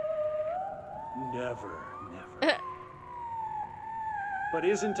 Never, never. But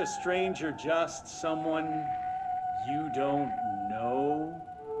isn't a stranger just someone you don't know?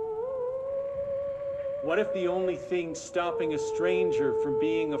 What if the only thing stopping a stranger from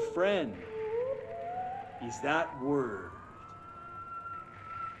being a friend is that word.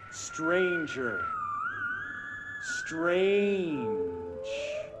 Stranger. Strange.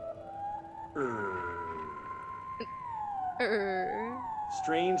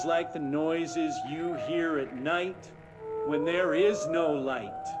 Strange like the noises you hear at night when there is no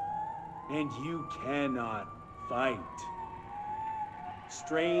light and you cannot fight.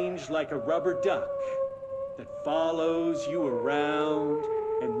 Strange like a rubber duck that follows you around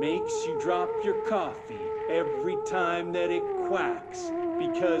and makes you drop your coffee every time that it quacks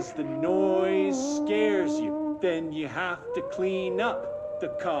because the noise scares you. Then you have to clean up the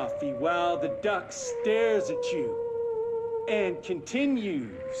coffee while the duck stares at you and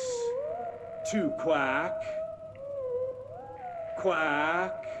continues to quack,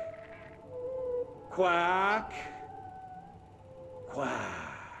 quack, quack, quack.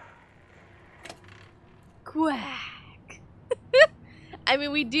 Quack. I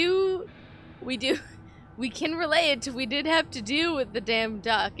mean, we can relate. We did have to deal with the damn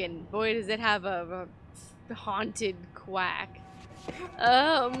duck, and boy, does it have a haunted quack.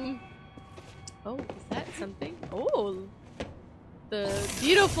 Oh, is that something? Oh, the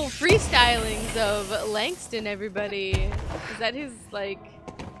beautiful freestylings of Langston, everybody. Is that his, like,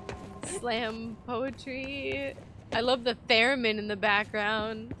 slam poetry? I love the theremin in the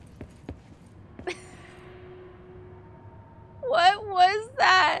background. What was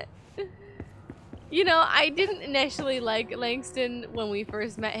that? You know, I didn't initially like Langston when we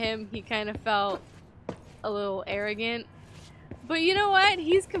first met him. He kind of felt a little arrogant. But you know what?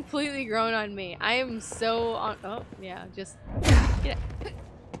 He's completely grown on me. I am so on... Oh, yeah, just... Get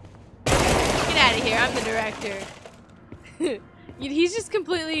out of here. I'm the director. He's just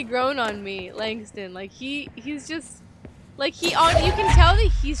completely grown on me, Langston. Like, he's just... Like, you can tell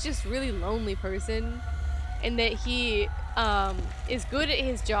that he's just really lonely person. And that he is good at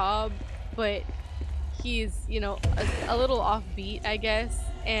his job, but he's, you know, a little offbeat, I guess.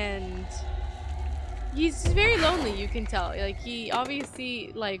 And he's just very lonely, you can tell. Like, he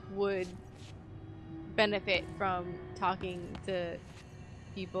obviously, like, would benefit from talking to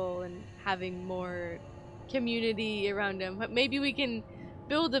people and having more community around him. But maybe we can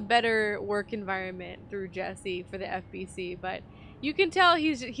build a better work environment through Jesse for the FBC, but you can tell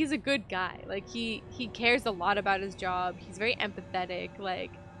he's a good guy. Like, he cares a lot about his job. He's very empathetic.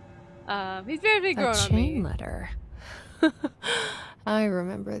 Like, he's very grown on me. A chain letter. I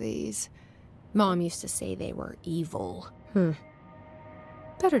remember these. Mom used to say they were evil.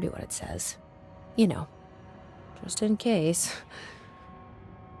 Better do what it says. You know, just in case.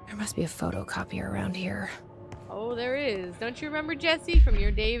 There must be a photocopier around here. Oh, there is. Don't you remember Jesse from your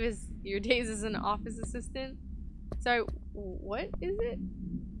days as an office assistant? Sorry, what is it?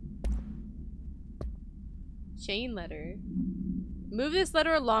 Chain letter. Move this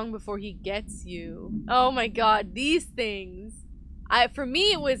letter along before he gets you. Oh my god, these things. For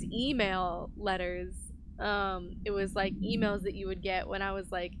me, it was email letters. It was like emails that you would get when I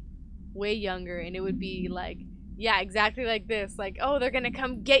was like way younger, and it would be like, yeah, exactly like this. Like, oh, they're gonna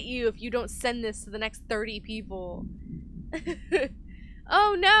come get you if you don't send this to the next 30 people.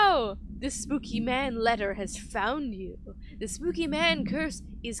 Oh no! The spooky man letter has found you. The spooky man curse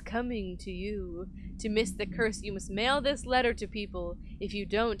is coming to you. To miss the curse, you must mail this letter to people. If you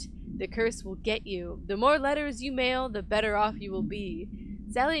don't, the curse will get you. The more letters you mail, the better off you will be.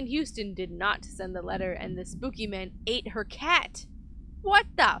 Sally in Houston did not send the letter, and the spooky man ate her cat. What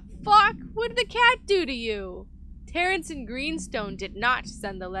the fuck? What did the cat do to you? Terrence in Greenstone did not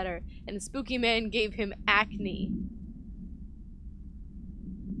send the letter, and the spooky man gave him acne.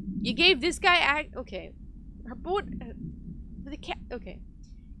 You gave this guy okay. The cat. Okay.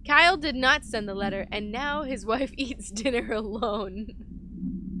 Kyle did not send the letter, and now his wife eats dinner alone.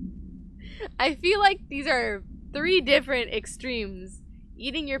 I feel like these are 3 different extremes: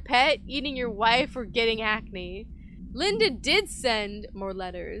 eating your pet, eating your wife, or getting acne. Linda did send more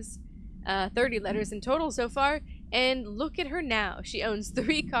letters, 30 letters in total so far, and look at her now. She owns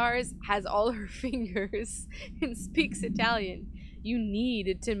 3 cars, has all her fingers, and speaks Italian. You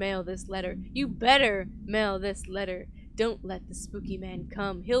need to mail this letter. You better mail this letter. Don't let the spooky man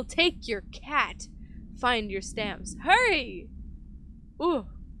come. He'll take your cat. Find your stamps. Hurry! Ooh.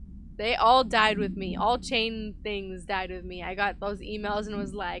 They all died with me. All chain things died with me. I got those emails and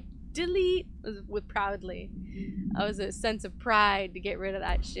was like, delete, with proudly. I was a sense of pride to get rid of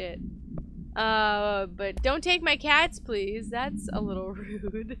that shit. But don't take my cats, please. That's a little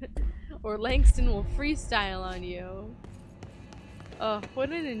rude. Or Langston will freestyle on you. Oh, what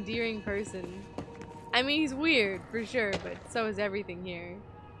an endearing person. I mean, he's weird, for sure, but so is everything here.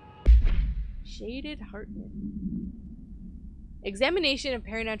 Shaded Hartman. Examination of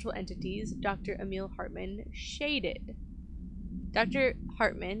Paranatural Entities, Dr. Emil Hartman, shaded. Dr.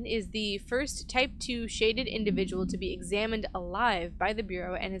 Hartman is the first Type 2 shaded individual to be examined alive by the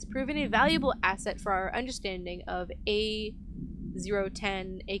Bureau and has proven a valuable asset for our understanding of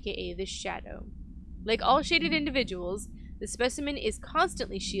A010, aka the Shadow. Like all shaded individuals, the specimen is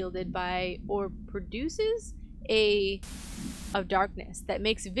constantly shielded by, or produces, of darkness that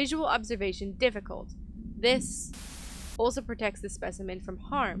makes visual observation difficult. This also protects the specimen from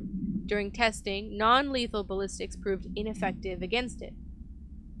harm. During testing, non-lethal ballistics proved ineffective against it.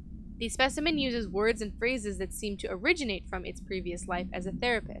 The specimen uses words and phrases that seem to originate from its previous life as a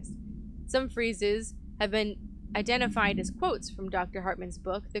therapist. Some phrases have been identified as quotes from Dr. Hartman's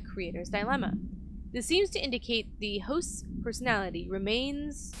book, The Creator's Dilemma. This seems to indicate the host's personality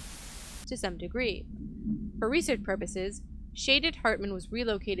remains to some degree. For research purposes, Shaded Hartman was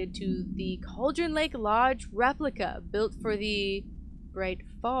relocated to the Cauldron Lake Lodge replica built for the Bright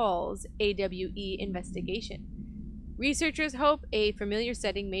Falls AWE investigation. Researchers hope a familiar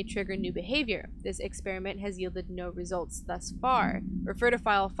setting may trigger new behavior. This experiment has yielded no results thus far. Refer to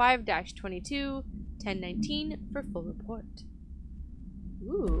file 5-22-1019 for full report.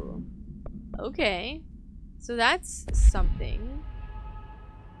 Ooh. Okay. So that's something.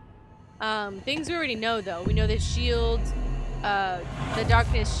 Things we already know, though. We know that the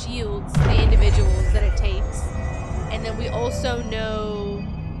darkness shields the individuals that it takes. And then we also know...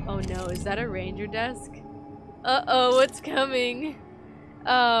 Oh no, is that a ranger desk? Uh-oh, what's coming?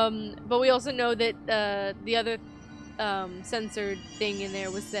 But we also know that the other censored thing in there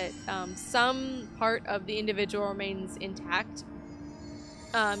was that some part of the individual remains intact.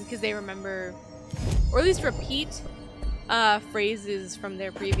 Because they remember, or at least repeat, phrases from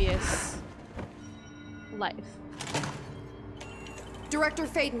their previous life. Director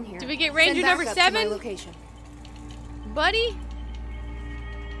Faden here. Did we get Ranger number 7? Location. Buddy?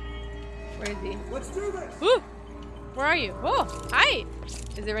 Where is he? Let's do this! Woo! Where are you? Oh, hi!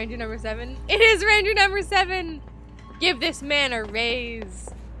 Is it Ranger number 7? It is Ranger number 7! Give this man a raise.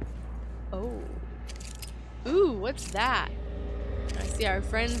 Oh. Ooh, what's that? I see our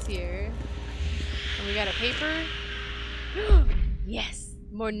friends here. And we got a paper. Yes!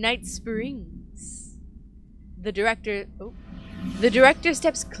 More Night Springs. The director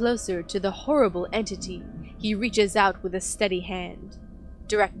steps closer to the horrible entity. He reaches out with a steady hand.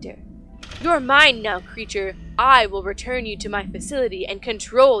 Director. You're mine now, creature. I will return you to my facility and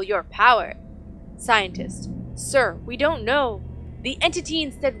control your power. Scientist. Sir, we don't know. The entity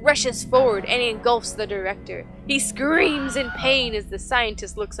instead rushes forward and engulfs the director. He screams in pain as the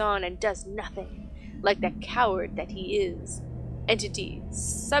scientist looks on and does nothing, like the coward that he is. Entity.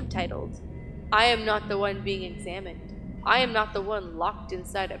 Subtitled. I am not the one being examined. I am not the one locked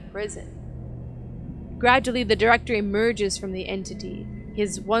inside a prison. Gradually, the director emerges from the entity,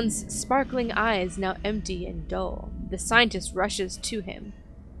 his once sparkling eyes now empty and dull. The scientist rushes to him.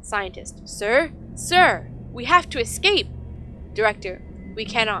 Scientist. Sir? Sir! We have to escape! Director. We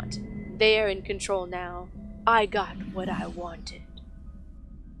cannot. They are in control now. I got what I wanted.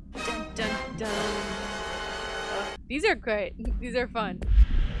 Dun dun dun. These are great. These are fun.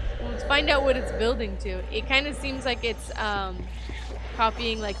 Let's find out what it's building to. It kind of seems like it's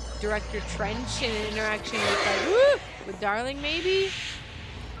copying like Director Trench in an interaction with like, woo! With Darling maybe?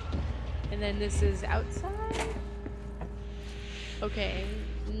 And then this is outside? Okay.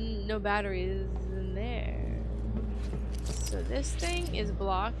 No batteries in there. So this thing is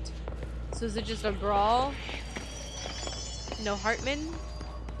blocked. So is it just a brawl? No Hartman?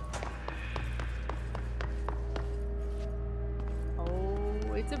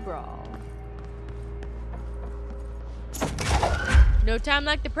 Oh, it's a brawl. No time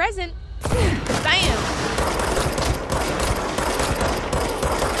like the present. Bam!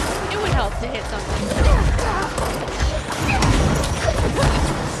 It would help to hit something.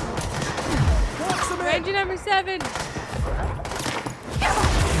 Ranger number 7.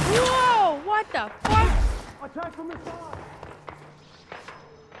 Whoa! What the fuck? Attack from the side!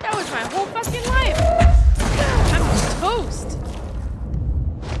 That was my whole fucking life. I'm toast.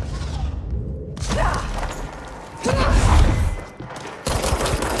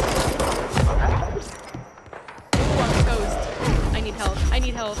 I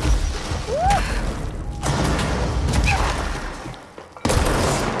need help.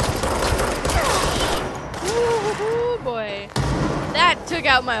 Ooh, boy. That took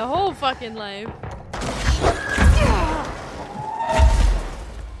out my whole fucking life.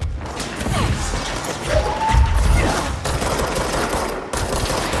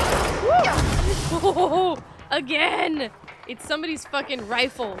 Woo! Again! It's somebody's fucking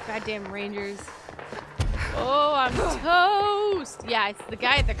rifle. Goddamn Rangers. Oh, I'm toast. Yeah, it's the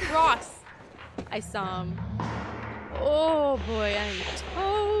guy at the cross. I saw him. Oh boy, I'm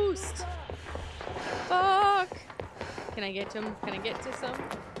toast. Fuck. Can I get to him? Can I get to some?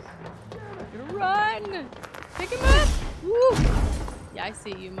 I'm gonna run. Pick him up. Woo. Yeah, I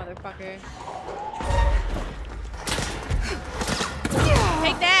see you, motherfucker.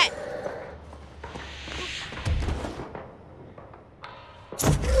 Take that.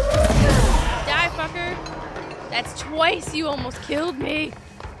 Die, fucker. That's twice you almost killed me.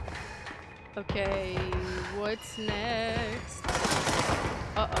 Okay, what's next?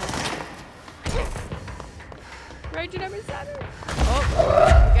 Uh-oh. Ranger number 7. Oh,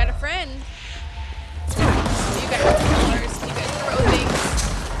 we got a friend. Oh, you guys are killers. You guys throw things.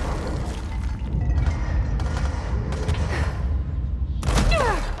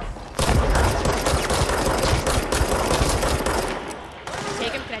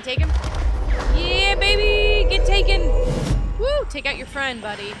 Take him? Can I take him? Yeah, baby! Get taken! Woo! Take out your friend,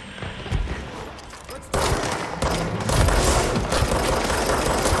 buddy.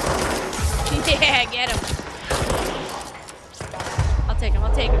 Yeah, get him. I'll take him,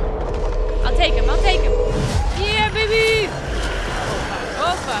 I'll take him. I'll take him, I'll take him. Yeah, baby!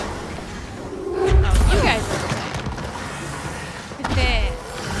 Oh, fuck. Oh, you guys are okay.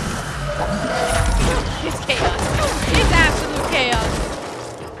 It's chaos. It's absolute chaos.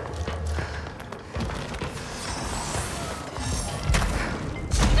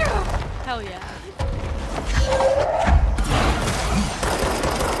 Hell yeah.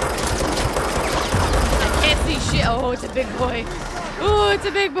 Shit. Oh, it's a big boy. Oh, it's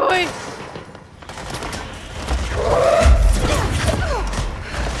a big boy.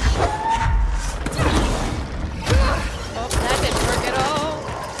 Oh, that didn't work at all.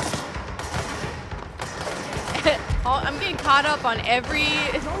 Oh, I'm getting caught up on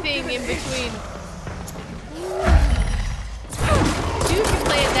everything in between. You can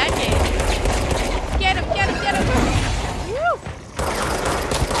play at that game. Get him, get him, get him. Woo.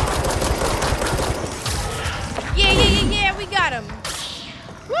 Yeah, we got him.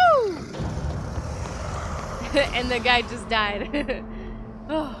 Woo! And the guy just died.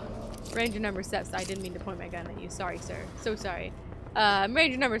 Oh, Ranger number 7. I didn't mean to point my gun at you. Sorry, sir. So sorry.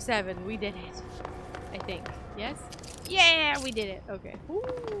 Ranger number 7. We did it. I think. Yes? Yeah, we did it. Okay. Woo.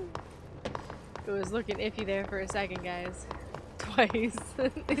 It was looking iffy there for a second, guys. Twice.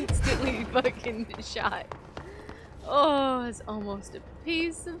 Instantly fucking shot. Oh, it's almost a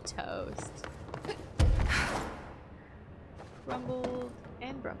piece of toast. Crumbled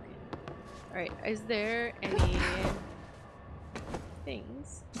and broken. Alright, is there any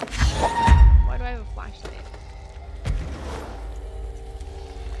things? Why do I have a flashlight?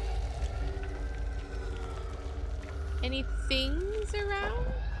 Any things around?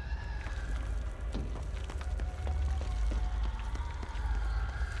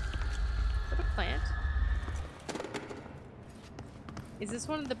 Is that a plant? Is this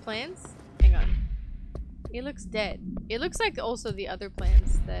one of the plants? Hang on. It looks dead. It looks like also the other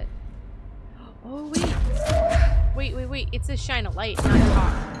plants that... Oh, wait. Wait. It says shine a light, not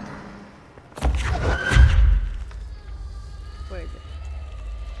talk. Where is it?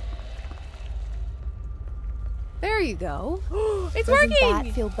 There you go. It's Doesn't working!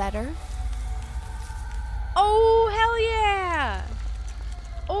 that feel better? Oh, hell yeah!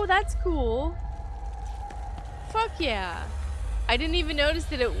 Oh, that's cool. Fuck yeah. I didn't even notice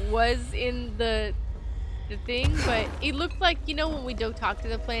that it was in the thing, but it looked like, you know, when we go talk to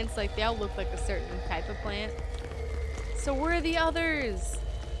the plants, like they all look like a certain type of plant. So where are the others?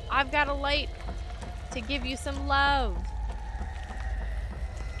 I've got a light to give you some love.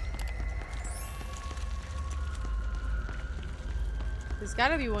 There's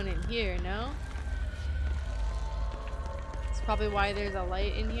gotta be one in here, no? That's probably why there's a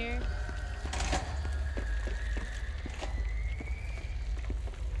light in here.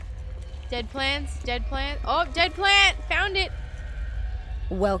 Dead plants, dead plant. Oh, dead plant! Found it!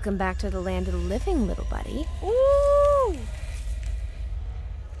 Welcome back to the land of the living, little buddy. Ooh!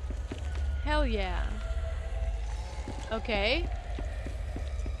 Hell yeah. Okay.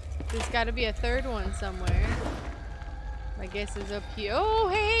 There's gotta be a third one somewhere. My guess is up here. Oh,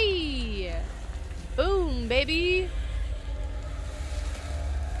 hey! Boom, baby!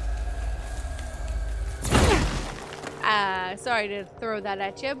 Sorry to throw that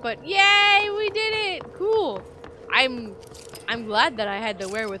at you, but yay, we did it! Cool. I'm glad that I had the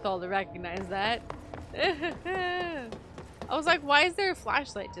wherewithal to recognize that. I was like, why is there a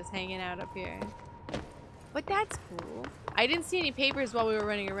flashlight just hanging out up here? But that's cool. I didn't see any papers while we were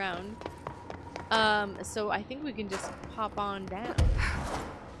running around. So I think we can just pop on down.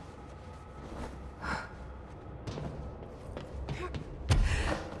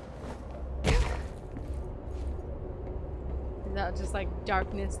 out just like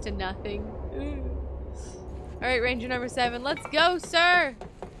darkness to nothing. Alright, Ranger number 7, let's go, sir!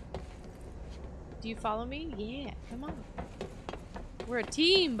 Do you follow me? Yeah, come on. We're a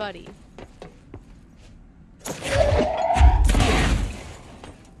team, buddy.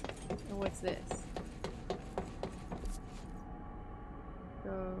 What's this?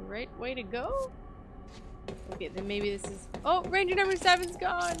 The right way to go? Okay, then maybe this is... Oh, Ranger number 7's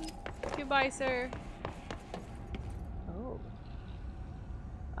gone! Goodbye, sir. Oh.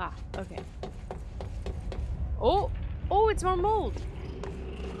 Ah, okay. Oh! Oh, it's more mold!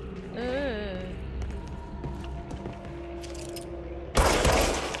 Yeah.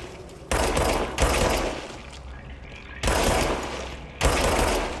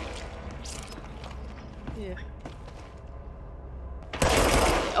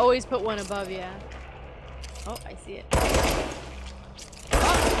 Always put one above, yeah. Oh, I see it.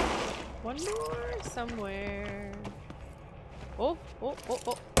 Oh, one more somewhere. Oh, oh, oh,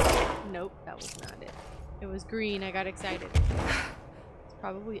 oh. Nope, that was not it. It was green. I got excited. It's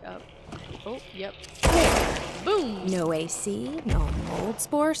probably up. Oh, yep. Boom! No AC, no mold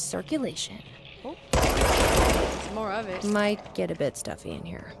spore circulation. Oh. There's more of it. Might get a bit stuffy in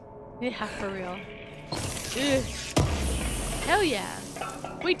here. Yeah, for real. Ugh. Hell yeah.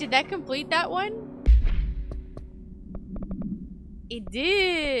 Wait, did that complete that one? It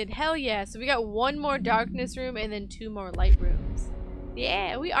did! Hell yeah. So we got one more darkness room and then 2 more light rooms.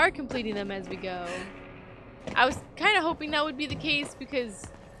 Yeah, we are completing them as we go. I was kind of hoping that would be the case because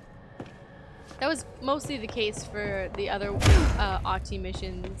that was mostly the case for the other Auti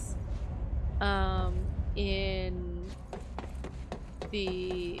missions in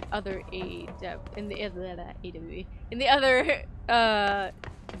the other in the other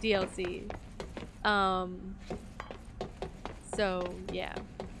DLC. So yeah.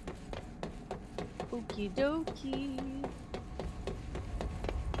 Okie dokie.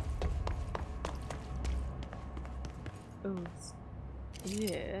 Oh,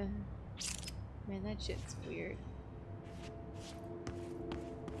 yeah. Man, that shit's weird.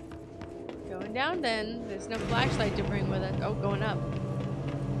 Going down then. There's no flashlight to bring with us. Oh, going up.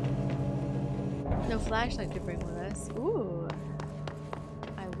 No flashlight to bring with us. Ooh.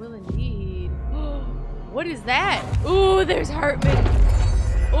 I will indeed. What is that? Ooh, there's Hartman.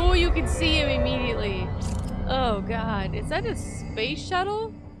 Oh, you can see him immediately. Oh, God. Is that a space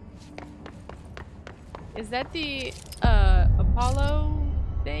shuttle? Is that the Apollo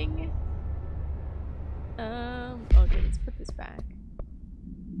thing? Okay, let's put this back.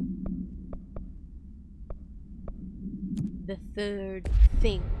 The third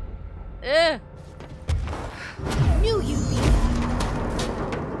thing. Ugh! Knew you'd be.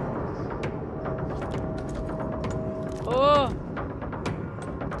 Oh!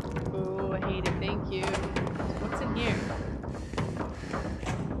 Oh, I hate it. Thank you. What's in here?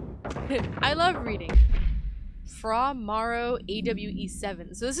 I love reading. Fra Mauro AWE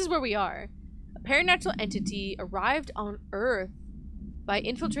 7. So this is where we are. A paranatural entity arrived on Earth by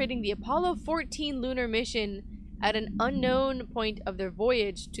infiltrating the Apollo 14 lunar mission at an unknown point of their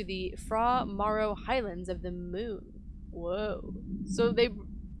voyage to the Fra Mauro Highlands of the moon. Whoa. So they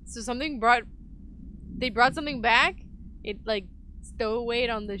brought something back? It like stowawayed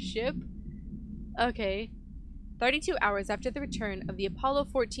on the ship? Okay. 32 hours after the return of the Apollo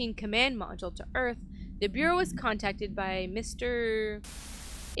 14 command module to Earth, the Bureau was contacted by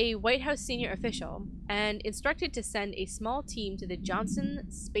a White House senior official, and instructed to send a small team to the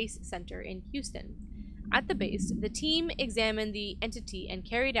Johnson Space Center in Houston. At the base, the team examined the entity and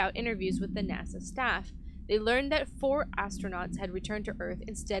carried out interviews with the NASA staff. They learned that 4 astronauts had returned to Earth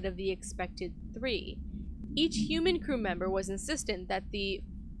instead of the expected 3. Each human crew member was insistent that the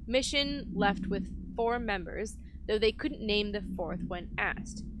mission left with 4 members, though they couldn't name the 4th when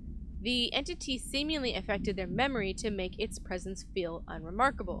asked. The entity seemingly affected their memory to make its presence feel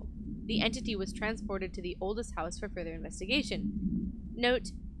unremarkable. The entity was transported to the oldest house for further investigation.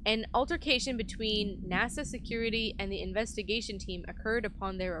 Note, an altercation between NASA security and the investigation team occurred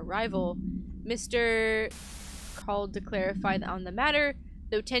upon their arrival. Mr. called to clarify on the matter,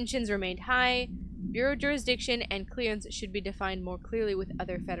 though tensions remained high. Bureau jurisdiction and clearance should be defined more clearly with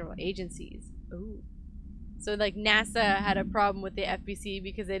other federal agencies. Ooh. So, like, NASA had a problem with the FBC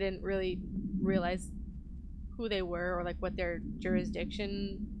because they didn't really realize who they were or, like, what their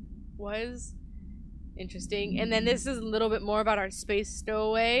jurisdiction was. Interesting. And then this is a little bit more about our space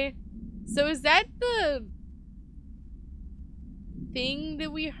stowaway. So is that the thing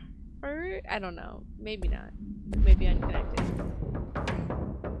that we heard? I don't know. Maybe not. Maybe unconnected.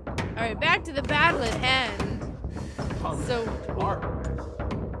 Alright, back to the battle at hand. So...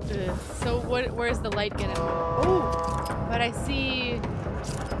 Ugh. So where's the light gonna move? Oh, but I see.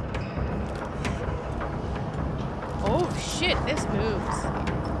 Oh shit, this moves.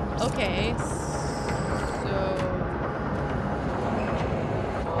 Okay, so.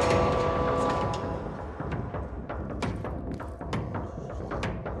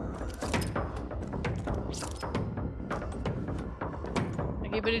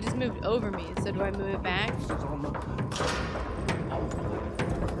 Okay, but it just moved over me, so do I move it back?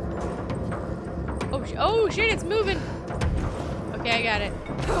 Oh shit, it's moving! Okay, I got it.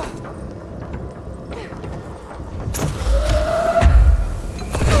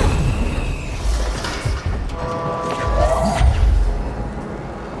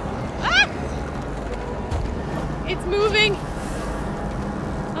 Ah! It's moving!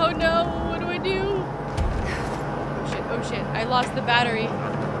 Oh no, what do I do? Oh shit, I lost the battery.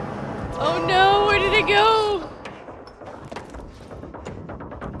 Oh no, where did it go?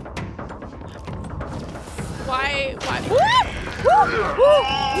 Why?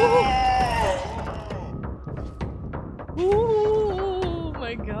 Oh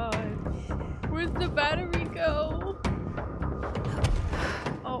my god. Where's the battery go?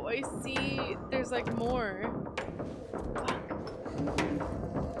 Oh, I see. There's like more. Fuck.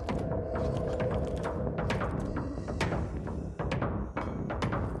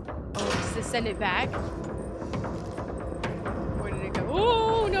 Oh, just to send it back? Where did it go?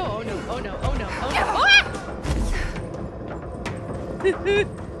 Oh no, oh no, oh no, oh no, oh no. Ah!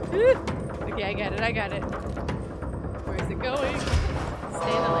 Okay, I got it, I got it. Where is it going?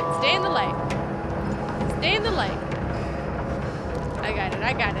 Stay in the light, stay in the light. Stay in the light. I got it,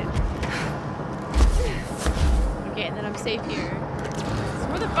 I got it. Okay, and then I'm safe here. So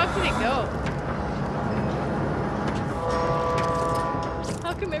where the fuck did it go?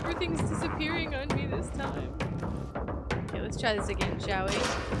 How come everything's disappearing on me this time? Okay, let's try this again, shall we?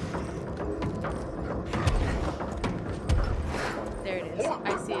 There it is.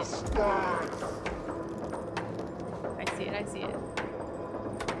 I see it. I see it, I see it.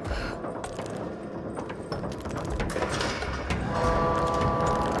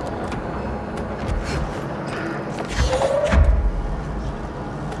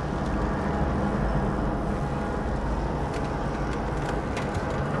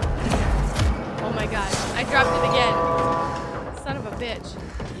 Oh my god, I dropped it again. Son of a bitch.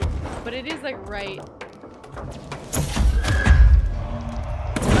 But it is like right.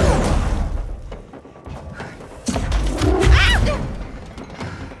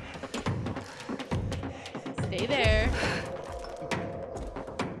 Stay there.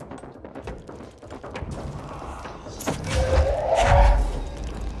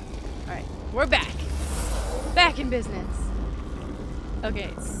 Alright, we're back. Back in business.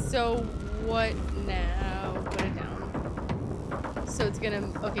 Okay, so what now? Put it down. So it's gonna,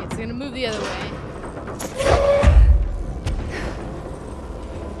 okay, it's gonna move the other way.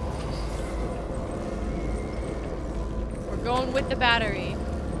 We're going with the battery.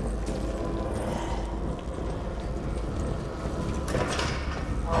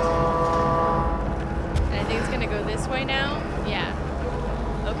 And I think it's gonna go this way now. Yeah.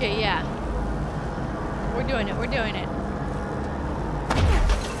 Okay, yeah. We're doing it, we're doing it.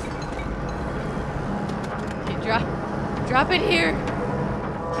 Drop it here.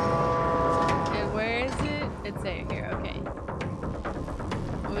 And where is it? It's there, here, okay.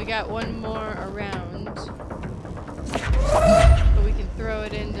 Well, we got one more around. But we can throw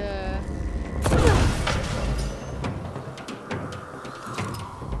it into...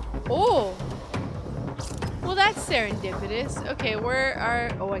 Oh! Well, that's serendipitous. Okay, where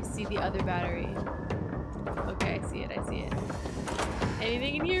are... Oh, I see the other battery. Okay, I see it, I see it.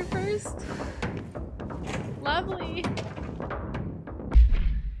 Anything in here first? Lovely.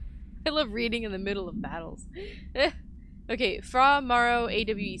 I love reading in the middle of battles. Okay, Fra Mauro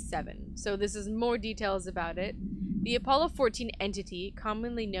AWE 7. So this is more details about it. The Apollo 14 entity,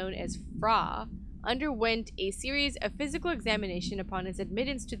 commonly known as Fra, underwent a series of physical examination upon its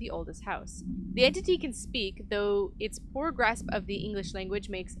admittance to the oldest house. The entity can speak, though its poor grasp of the English language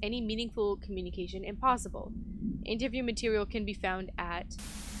makes any meaningful communication impossible. Interview material can be found at...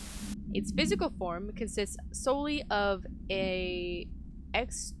 Its physical form consists solely of a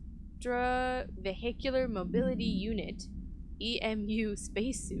extravehicular mobility unit, EMU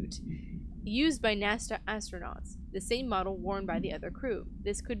spacesuit, used by NASA astronauts, the same model worn by the other crew.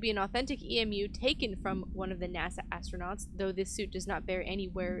 This could be an authentic EMU taken from one of the NASA astronauts, though this suit does not bear any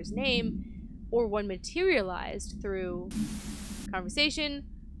wearer's name, or one materialized through conversation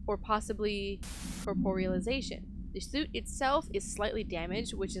or possibly corporealization. The suit itself is slightly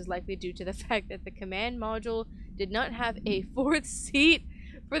damaged, which is likely due to the fact that the command module did not have a fourth seat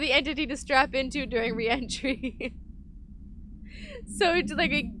for the entity to strap into during re-entry. So it's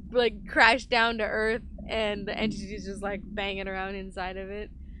like it crashed down to Earth, and the entity is just like banging around inside of it.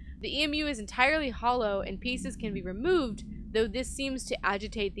 The EMU is entirely hollow, and pieces can be removed, though this seems to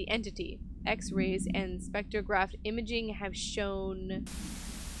agitate the entity. X-rays and spectrograph imaging have shown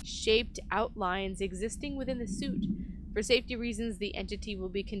shaped outlines existing within the suit. For safety reasons, the entity will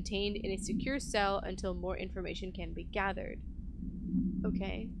be contained in a secure cell until more information can be gathered.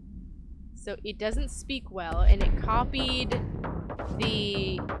 Okay. So it doesn't speak well, and it copied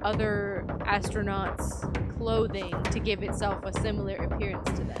the other astronauts' clothing to give itself a similar appearance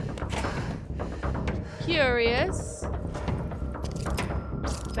to them. Curious.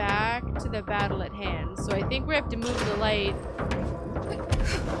 Back to the battle at hand. So I think we have to move the light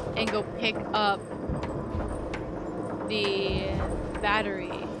and go pick up the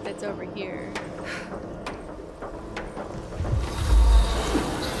battery that's over here.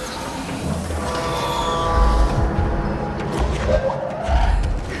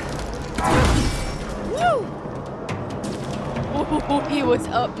 Woo! Ooh, he was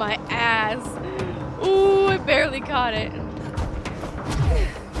up my ass. Ooh, I barely caught it.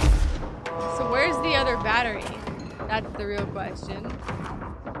 So where's the other battery? That's the real question.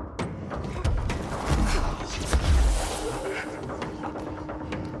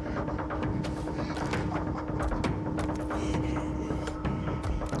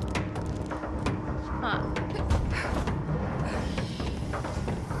 Huh.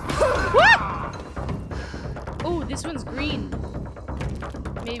 What? Oh, this one's green.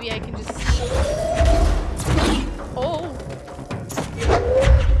 Maybe I can just... Oh.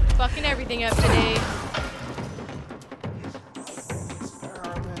 Fucking everything up today.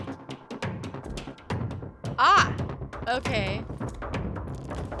 Ah! Okay.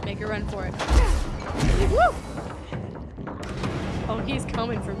 Make a run for it. Woo! Oh, he's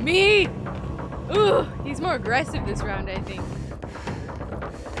coming for me! Ooh, he's more aggressive this round, I think.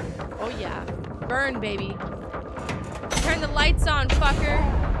 Oh yeah. Burn, baby. Turn the lights on, fucker.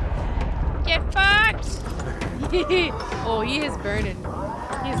 Get fucked! Oh, he is burning.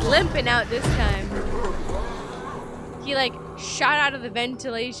 He's limping out this time. He like shot out of the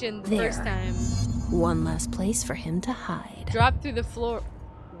ventilation the first time. One less place for him to hide. Dropped through the floor.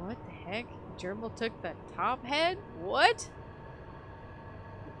 What the heck? Gerbil took the top head? What?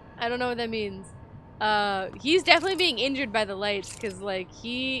 I don't know what that means. He's definitely being injured by the lights because like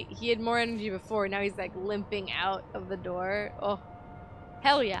he had more energy before. Now he's like limping out of the door. Oh,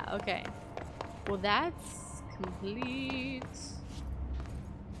 hell yeah. Okay. Well, that's complete.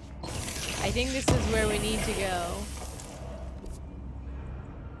 I think this is where we need to go.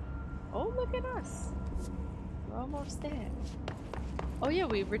 Oh, look at us. We're almost there. Oh yeah,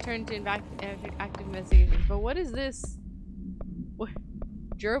 we've returned to active investigation. But what is this? What?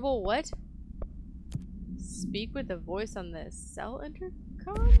 Gerbil what? Speak with a voice on the cell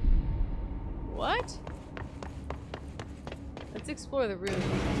intercom? What? Let's explore the room.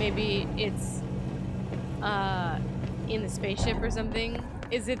 Maybe it's in the spaceship or something.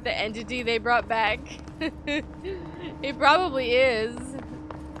 Is it the entity they brought back? It probably is.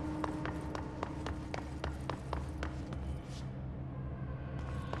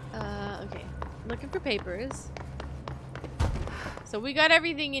 Okay. Looking for papers. So we got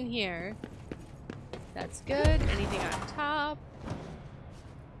everything in here. That's good. Anything on top?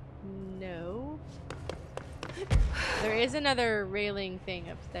 No. There is another railing thing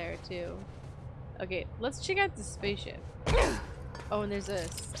up there too. Okay, let's check out the spaceship. Oh, and there's a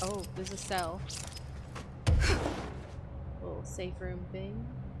cell. Little safe room thing.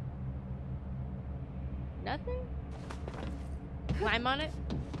 Nothing? Climb on it?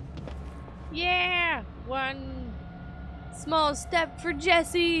 Yeah! One small step for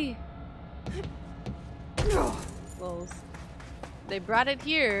Jesse! Well, they brought it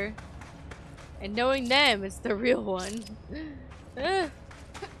here, and knowing them, it's the real one. So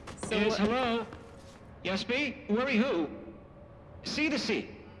yes, hello? Yes, me? Worry who? C to C.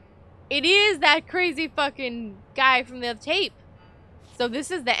 It is that crazy fucking guy from the tape. So this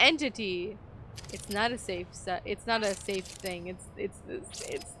is the entity. It's not a safe it's not a safe thing. It's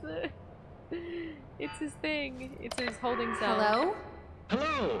his thing. It's his holding cell. Hello?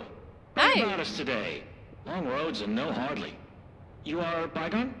 Hello. Hi. What about us today? Long roads and no hardly. You are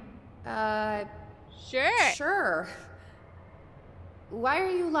Bygone? Sure. Sure. Why are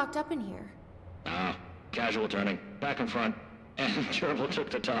you locked up in here? Casual turning. Back and front. And Gerbil took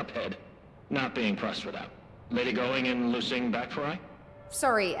the top head. Not being pressed without. Lady going and loosing back for eye?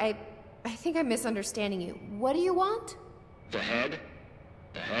 Sorry, I think I'm misunderstanding you. What do you want? The head.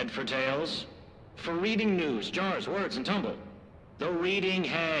 The head for tails. For reading news, jars, words, and tumble. The reading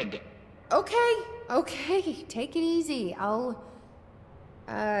head. Okay, take it easy. I'll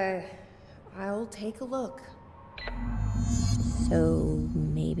take a look. So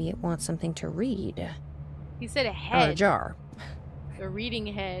maybe it wants something to read. He said a Or a head. jar. A reading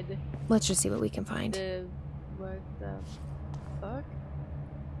head. Let's just see what we can find. What the fuck?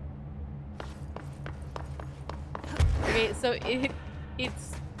 Okay, so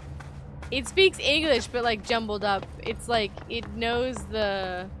it speaks English, but like jumbled up. It's like it knows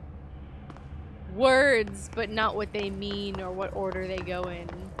the words, but not what they mean or what order they go in.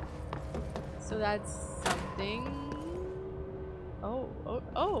 So that's something.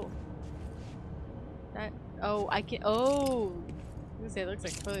 I can. Oh, I was gonna say it looks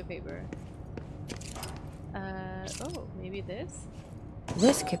like toilet paper. Maybe this?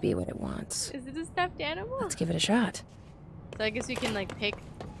 This could be what it wants. Is it a stuffed animal? Let's give it a shot. So I guess we can like pick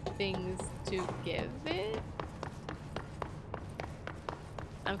things to give it.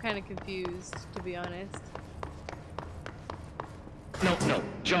 I'm kind of confused, to be honest. No,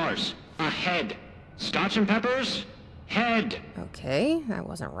 jars. A head. Scotch and peppers? Head. Okay, that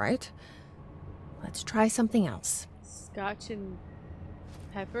wasn't right. Let's try something else. Scotch and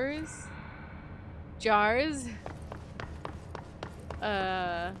peppers? Jars?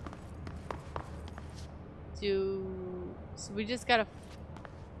 So we just gotta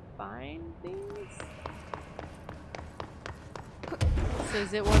find things? So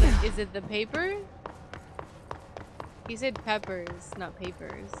is it the paper? He said peppers, not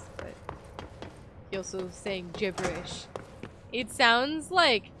papers, but he also was saying gibberish. It sounds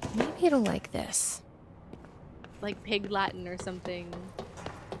like Maybe it'll like this. like pig Latin or something.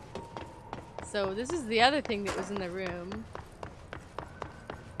 So this is the other thing that was in the room.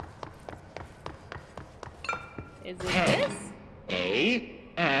 Is it this?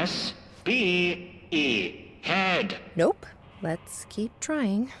 A-S-B-E. Head. Nope. Let's keep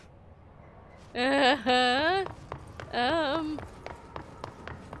trying. Okay.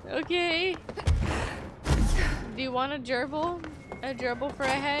 Do you want a gerbil? A gerbil for a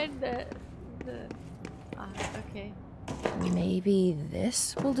head? Okay. Maybe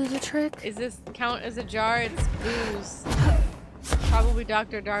this will do the trick? Is this count as a jar? It's booze. Probably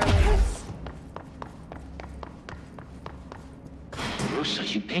Dr. Darling's.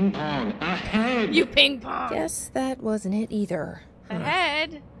 Rusa, you ping pong. A head. You ping pong! Guess that wasn't it either. A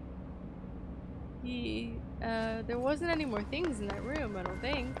head? There wasn't any more things in that room, I don't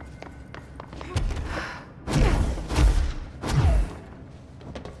think.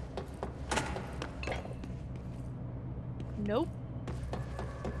 Nope.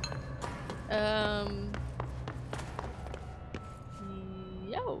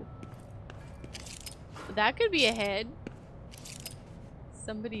 Yo. That could be a head.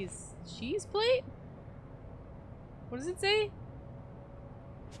 Somebody's cheese plate? What does it say?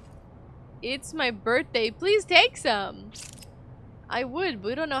 It's my birthday. Please take some. I would, but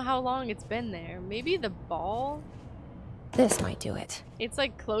we don't know how long it's been there. Maybe the ball? This might do it. It's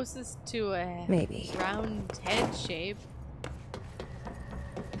like closest to a Maybe. round head shape.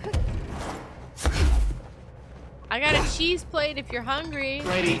 I got a cheese plate if you're hungry.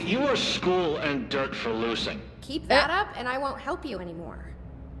 Lady, you are school and dirt for loosing. Keep that up and I won't help you anymore.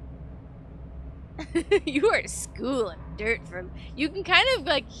 You are school and dirt from. You can kind of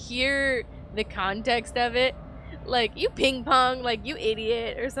like hear the context of it, like you ping pong, like you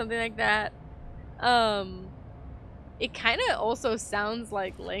idiot, or something like that. It kind of also sounds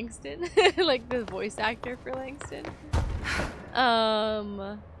like Langston, like the voice actor for Langston.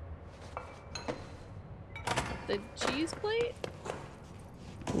 The cheese plate.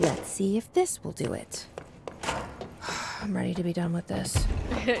 Let's see if this will do it. I'm ready to be done with this.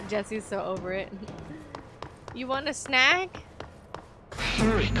 Jesse's so over it. You want a snack?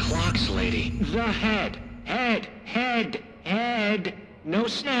 Hurry, clocks, lady. The head. Head. Head. Head. No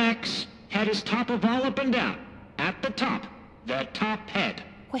snacks. Head is top of all up and down. At the top. The top head.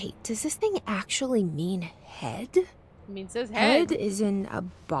 Wait, does this thing actually mean head? I mean, it says head. Head is in a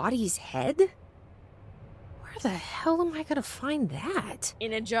body's head? Where the hell am I gonna find that?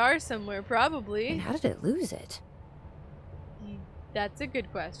 In a jar somewhere, probably. And how did it lose it? That's a good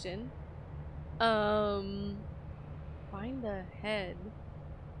question. Find the head.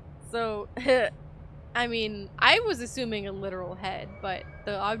 So, I mean, I was assuming a literal head, but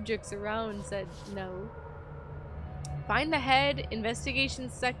the objects around said no. Find the head, investigation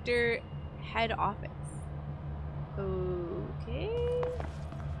sector, head office. Okay.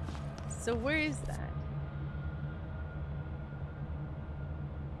 So where is that?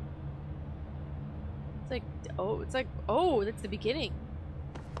 It's like, oh, that's the beginning.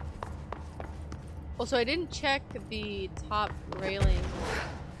 Also, I didn't check the top railing.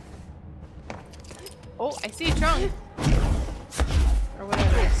 Oh, I see a trunk. Or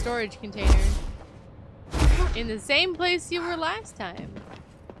whatever, a storage container. In the same place you were last time.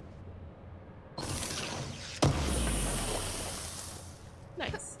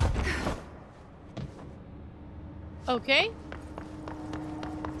 Nice. Okay.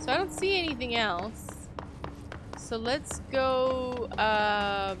 So I don't see anything else. So let's go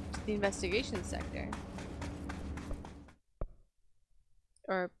to the investigation sector.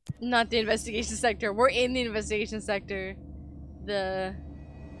 Or not the investigation sector. We're in the investigation sector. The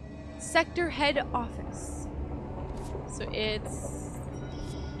sector head office. So it's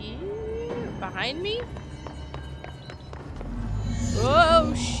here behind me.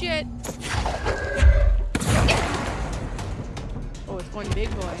 Oh shit. Oh, it's one big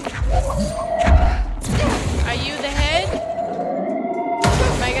boy. Are you the head?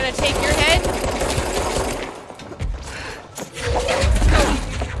 Am I gonna take your head?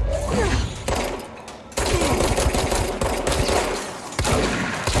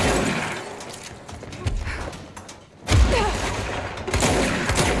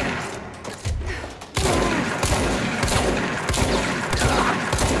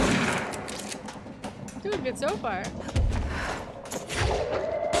 Doing good so far.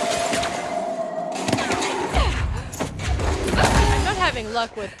 Having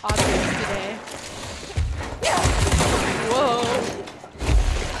luck with objects today. Whoa.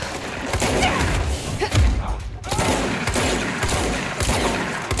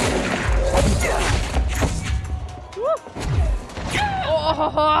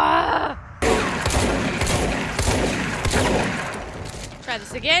 Oh. Try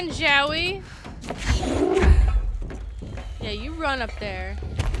this again, shall we? Yeah, you run up there.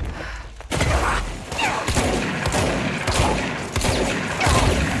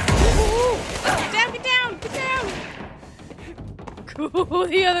 Get down! Get down! Cool,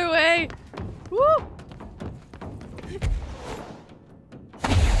 the other way. Woo!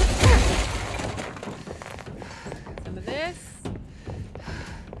 Some of this.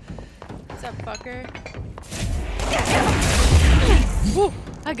 What's up, fucker? Woo!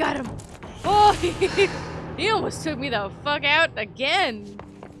 I got him. Oh, he almost took me the fuck out again.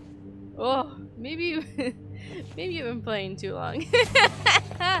 Oh, maybe you've been playing too long.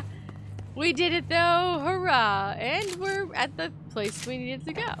 We did it though, hurrah! And we're at the place we needed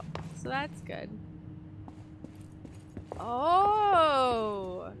to go. So that's good.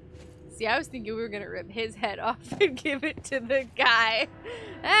 Oh! See, I was thinking we were gonna rip his head off and give it to the guy.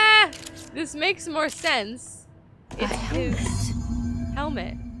 Ah! This makes more sense. It's his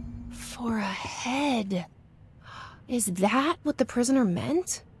helmet. For a head. Is that what the prisoner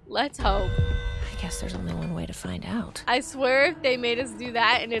meant? Let's hope. I guess there's only one way to find out. I swear if they made us do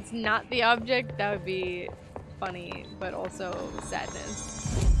that and it's not the object, that would be funny, but also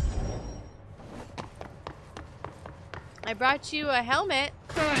sadness. I brought you a helmet.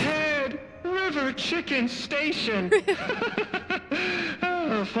 The head! River Chicken Station!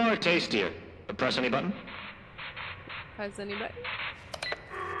 Oh, far tastier. Press any button? Press any button?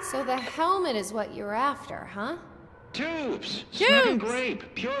 So the helmet is what you're after, huh? Tubes! Snug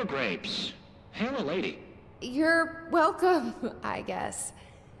grape, pure grapes. Hail a lady. You're welcome, I guess.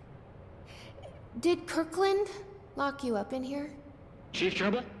 Did Kirkland lock you up in here? Chief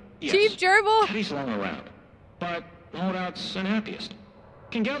Gerbil? Yes. Chief Gerbil? Teddy's long around, but holdout's unhappiest.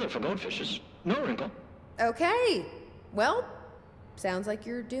 Can gather for goldfishes. No wrinkle. Okay. Well, sounds like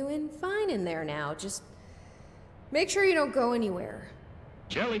you're doing fine in there now. Just make sure you don't go anywhere.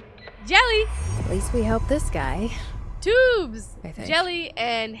 Jelly. Jelly! At least we helped this guy. Tubes! I think. Jelly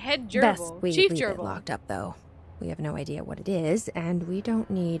and head gerbil. Best we Chief leave gerbil. it locked up, though. We have no idea what it is, and we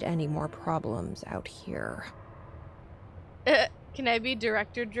don't need any more problems out here. Can I be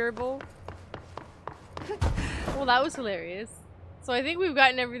Director Gerbil? Well, that was hilarious. So I think we've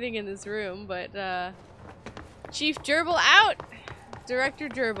gotten everything in this room, but Chief Gerbil out! Director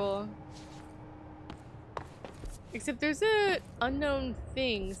Gerbil. Except there's a unknown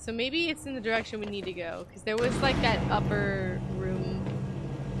thing, so maybe it's in the direction we need to go. Because there was like that upper room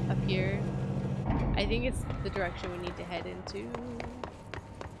up here. I think it's the direction we need to head into.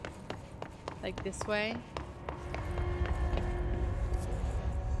 Like this way.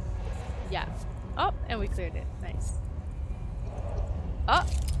 Yeah. Oh, and we cleared it. Nice. Oh!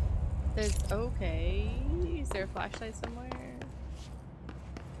 There's... okay. Is there a flashlight somewhere?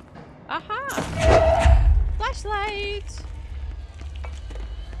 Aha! Flashlight!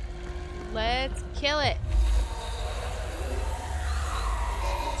 Let's kill it.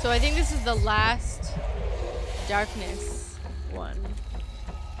 So I think this is the last darkness one.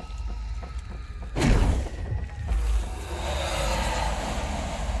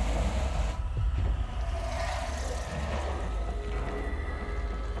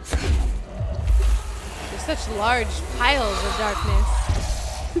 Such large piles of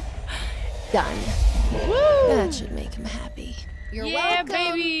darkness. Done. Woo! That should make him happy. You're welcome,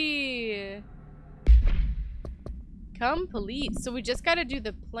 baby. Complete. So we just gotta do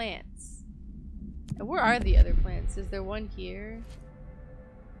the plants. And where are the other plants? Is there one here?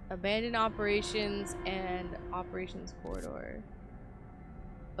 Abandoned operations and operations corridor.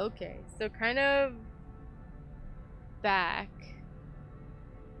 Okay, so kind of back.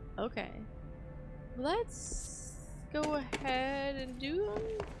 Okay. Let's go ahead and do them.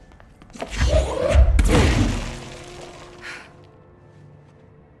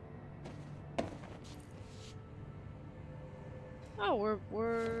 Oh, where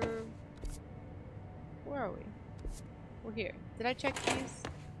are we? We're here. Did I check these?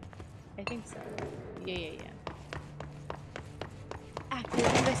 I think so. Yeah. Active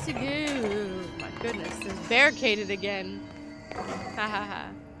investigate. My goodness, it's barricaded again. Ha.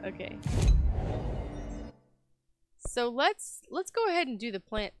 Okay. So let's go ahead and do the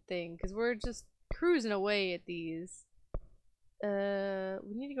plant thing because we're just cruising away at these.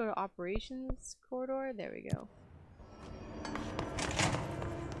 We need to go to operations corridor. There we go.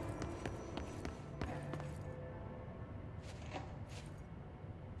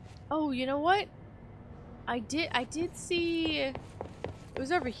 Oh, you know what? I did see it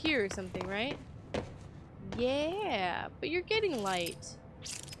was over here or something, right? Yeah, but you're getting light.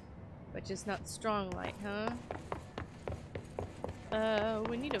 But just not strong light, huh?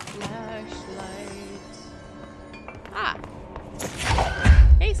 We need a flashlight. Ah!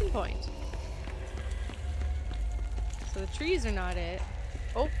 Case in point. So the trees are not it.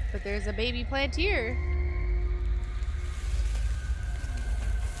 Oh, but there's a baby plant here.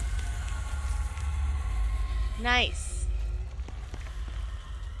 Nice.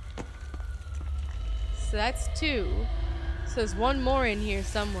 So that's 2. So there's one more in here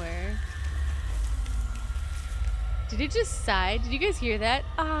somewhere. Did it just sigh? Did you guys hear that?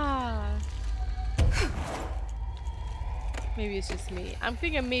 Ah. Maybe it's just me. I'm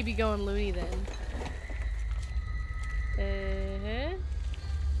thinking maybe going loony then.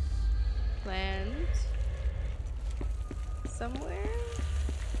 Plant. Somewhere?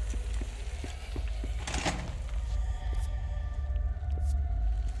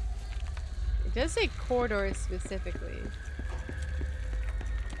 It does say corridor specifically.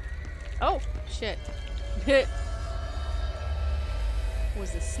 Oh, shit.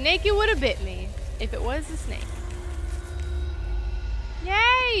 Was a snake, it would have bit me. If it was a snake.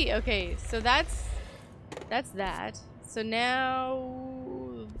 Yay! Okay, so that's that. So now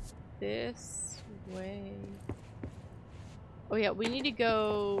this way. Oh yeah, we need to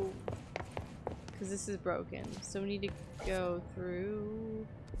go because this is broken. So we need to go through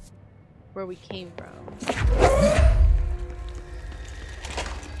where we came from.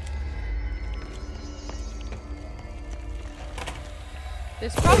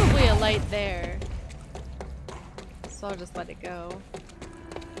 There's probably a light there. So I'll just let it go.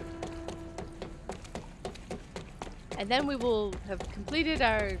 And then we will have completed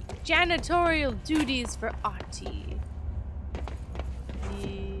our janitorial duties for Artie.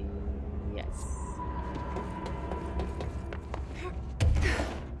 Yes.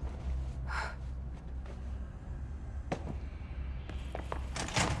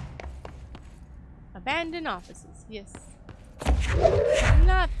 Abandoned offices, yes.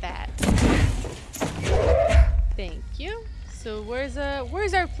 Not that. Thank you. So where's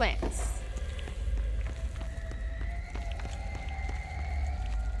our plants?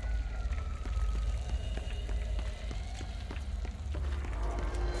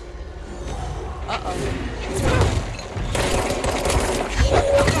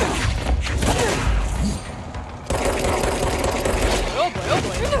 Oh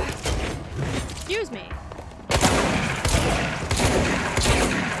boy. Excuse me.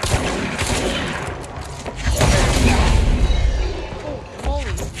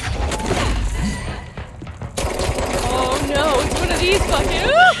 These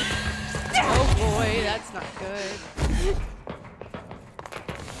fucking oh boy, that's not good.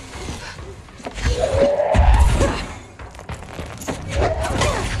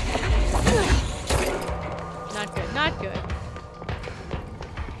 Not good, not good.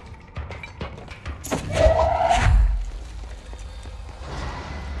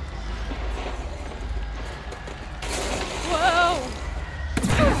 Whoa!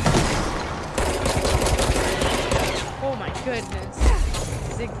 Oh my goodness.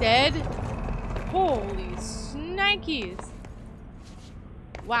 Is it dead? Holy snikes.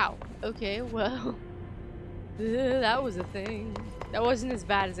 Wow. Okay, well. That was a thing. That wasn't as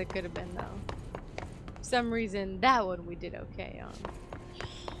bad as it could have been, though. For some reason, that one we did okay on.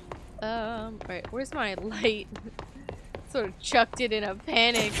 Right, where's my light? Sort of chucked it in a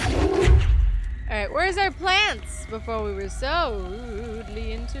panic. Alright, where's our plants before we were so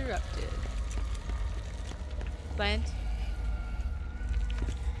rudely interrupted? Plant.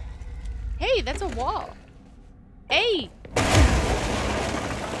 Hey, that's a wall. Hey!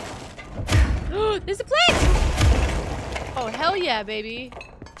 There's a plant! Oh, hell yeah, baby.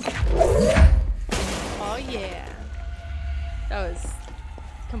 Oh yeah. That was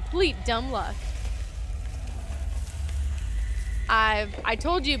complete dumb luck. I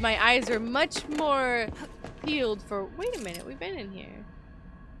told you my eyes are much more peeled for... Wait a minute, we've been in here.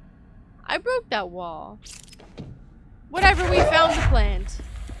 I broke that wall. Whatever, we found the plant.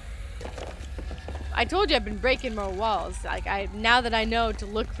 I told you I've been breaking more walls. Like, now that I know to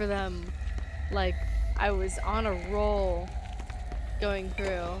look for them, like, I was on a roll going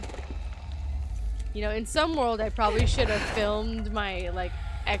through. You know, in some world I probably should have filmed my, like,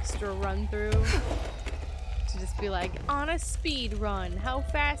 extra run through. To just be like, on a speed run, how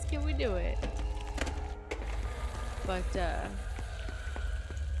fast can we do it? But,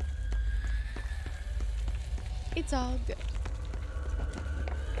 it's all good.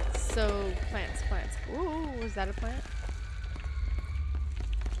 So, plants. Ooh, was that a plant?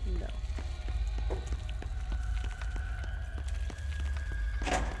 No.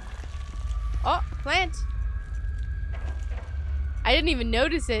 Oh, plant! I didn't even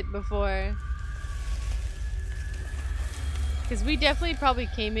notice it before. Because we definitely probably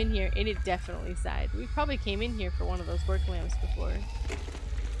came in here, and it definitely sighed. We probably came in here for one of those work lamps before.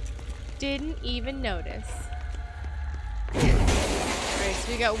 Didn't even notice. Alright,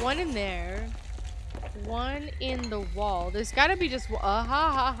 so we got one in there. One in the wall. There's gotta be just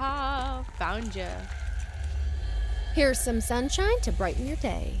found ya. Here's some sunshine to brighten your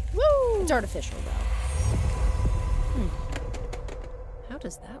day. Woo! It's artificial, though. How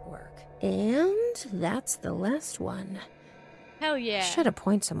does that work? And that's the last one. Hell yeah. Should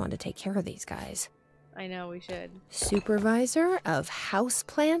appoint someone to take care of these guys. I know, we should. Supervisor of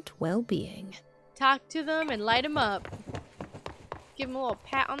Houseplant Well-Being. Talk to them and light them up. Give them a little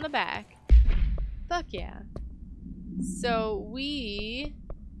pat on the back. Fuck yeah. So we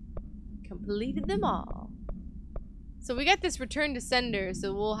completed them all. So we got this return to sender,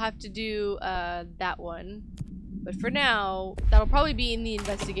 so we'll have to do that one. But for now, that'll probably be in the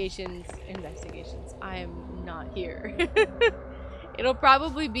investigations. I am not here. It'll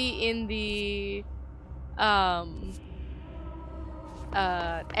probably be in the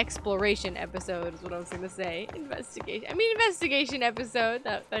exploration episode is what I was gonna say. Investigation episode.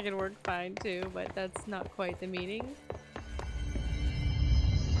 That can work fine too, but that's not quite the meaning.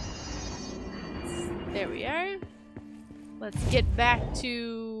 There we are. Let's get back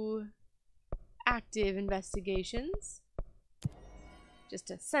to active investigations. Just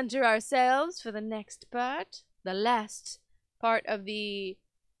to center ourselves for the next part. The last part of the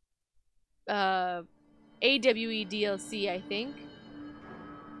AWE DLC, I think.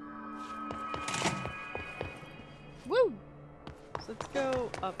 Woo! So let's go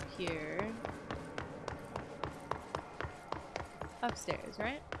up here. Upstairs,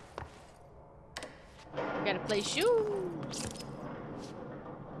 right? We gotta play shoes.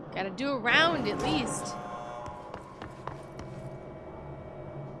 Gotta do a round at least.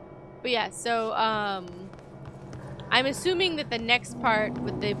 But yeah, so I'm assuming that the next part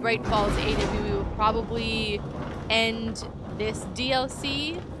with the Bright Falls AWE will probably end this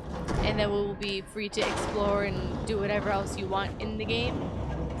DLC, and then we'll be free to explore and do whatever else you want in the game.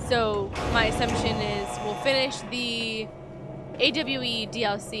 So my assumption is we'll finish the AWE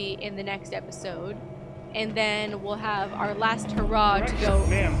DLC in the next episode, and then we'll have our last hurrah to go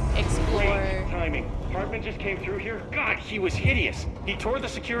explore. Great timing. Hartman just came through here. God, he was hideous. He tore the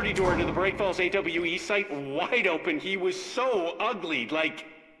security door into the Bright Falls AWE site wide open. He was so ugly. Like,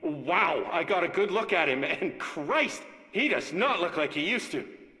 wow. I got a good look at him, and Christ, he does not look like he used to.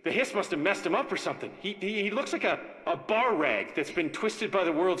 The hiss must have messed him up or something. He looks like a bar rag that's been twisted by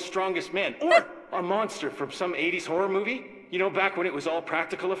the world's strongest man. Or a monster from some 80s horror movie. You know, back when it was all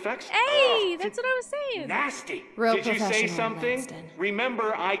practical effects? Hey, that's what I was saying. Nasty. Real Did you say professional, something? Winston.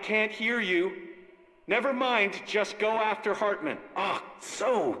 Remember, I can't hear you. Never mind, just go after Hartman. Oh,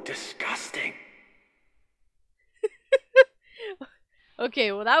 so disgusting.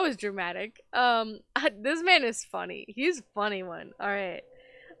 Okay, well that was dramatic. This man is funny. He's a funny one. Alright.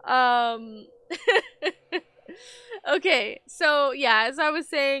 Okay, so yeah, as I was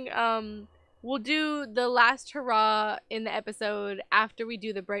saying, we'll do the last hurrah in the episode after we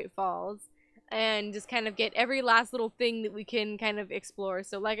do the Bright Falls. and just kind of get every last little thing that we can kind of explore.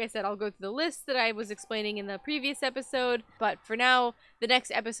 So like I said, I'll go through the list that I was explaining in the previous episode, but for now, the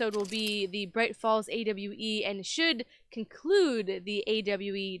next episode will be the Bright Falls AWE and should conclude the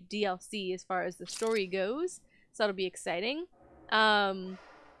AWE DLC as far as the story goes. So that'll be exciting. I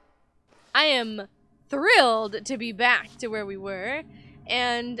am thrilled to be back to where we were,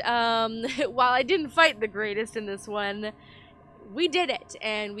 and while I didn't fight the greatest in this one, we did it,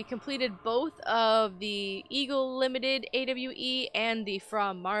 and we completed both of the Eagle Limited AWE and the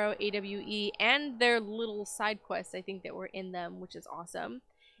Fra Mauro AWE and their little side quests, I think, that were in them, which is awesome.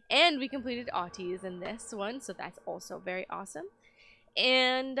 And we completed Autie's in this one, so that's also very awesome.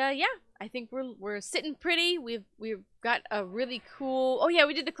 And yeah, I think we're sitting pretty. We've got a really cool. Oh yeah,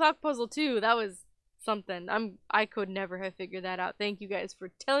 we did the clock puzzle too. That was something. I could never have figured that out. Thank you guys for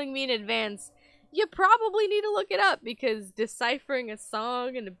telling me in advance. You probably need to look it up, because deciphering a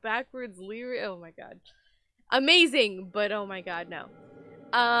song and a backwards lyric, oh my god. Amazing, but oh my god, no.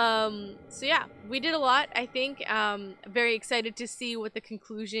 So yeah, we did a lot, I think. Very excited to see what the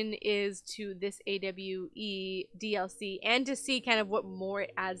conclusion is to this AWE DLC, and to see kind of what more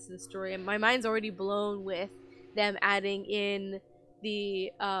it adds to the story. And my mind's already blown with them adding in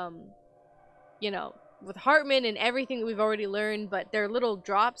the, you know, with Hartman and everything that we've already learned, but there are little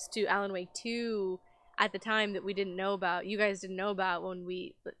drops to Alan Wake 2 at the time that we didn't know about. You guys didn't know about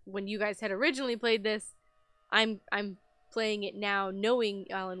when you guys had originally played this. I'm playing it now knowing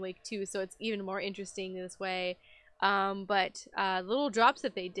Alan Wake 2, so it's even more interesting this way. But little drops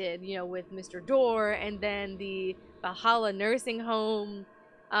that they did, you know, with Mr. Door, and then the Valhalla nursing home.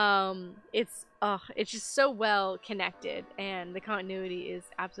 It's just so well connected, and the continuity is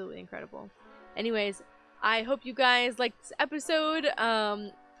absolutely incredible. Anyways, I hope you guys liked this episode.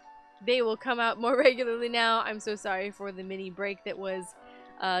 They will come out more regularly now. I'm so sorry for the mini break that was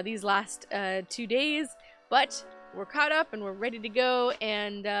these last 2 days, but we're caught up and we're ready to go,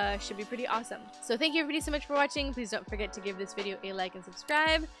 and should be pretty awesome. So thank you everybody so much for watching. Please don't forget to give this video a like and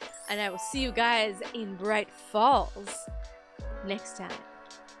subscribe, and I will see you guys in Bright Falls next time.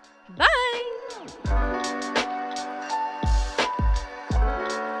 Bye!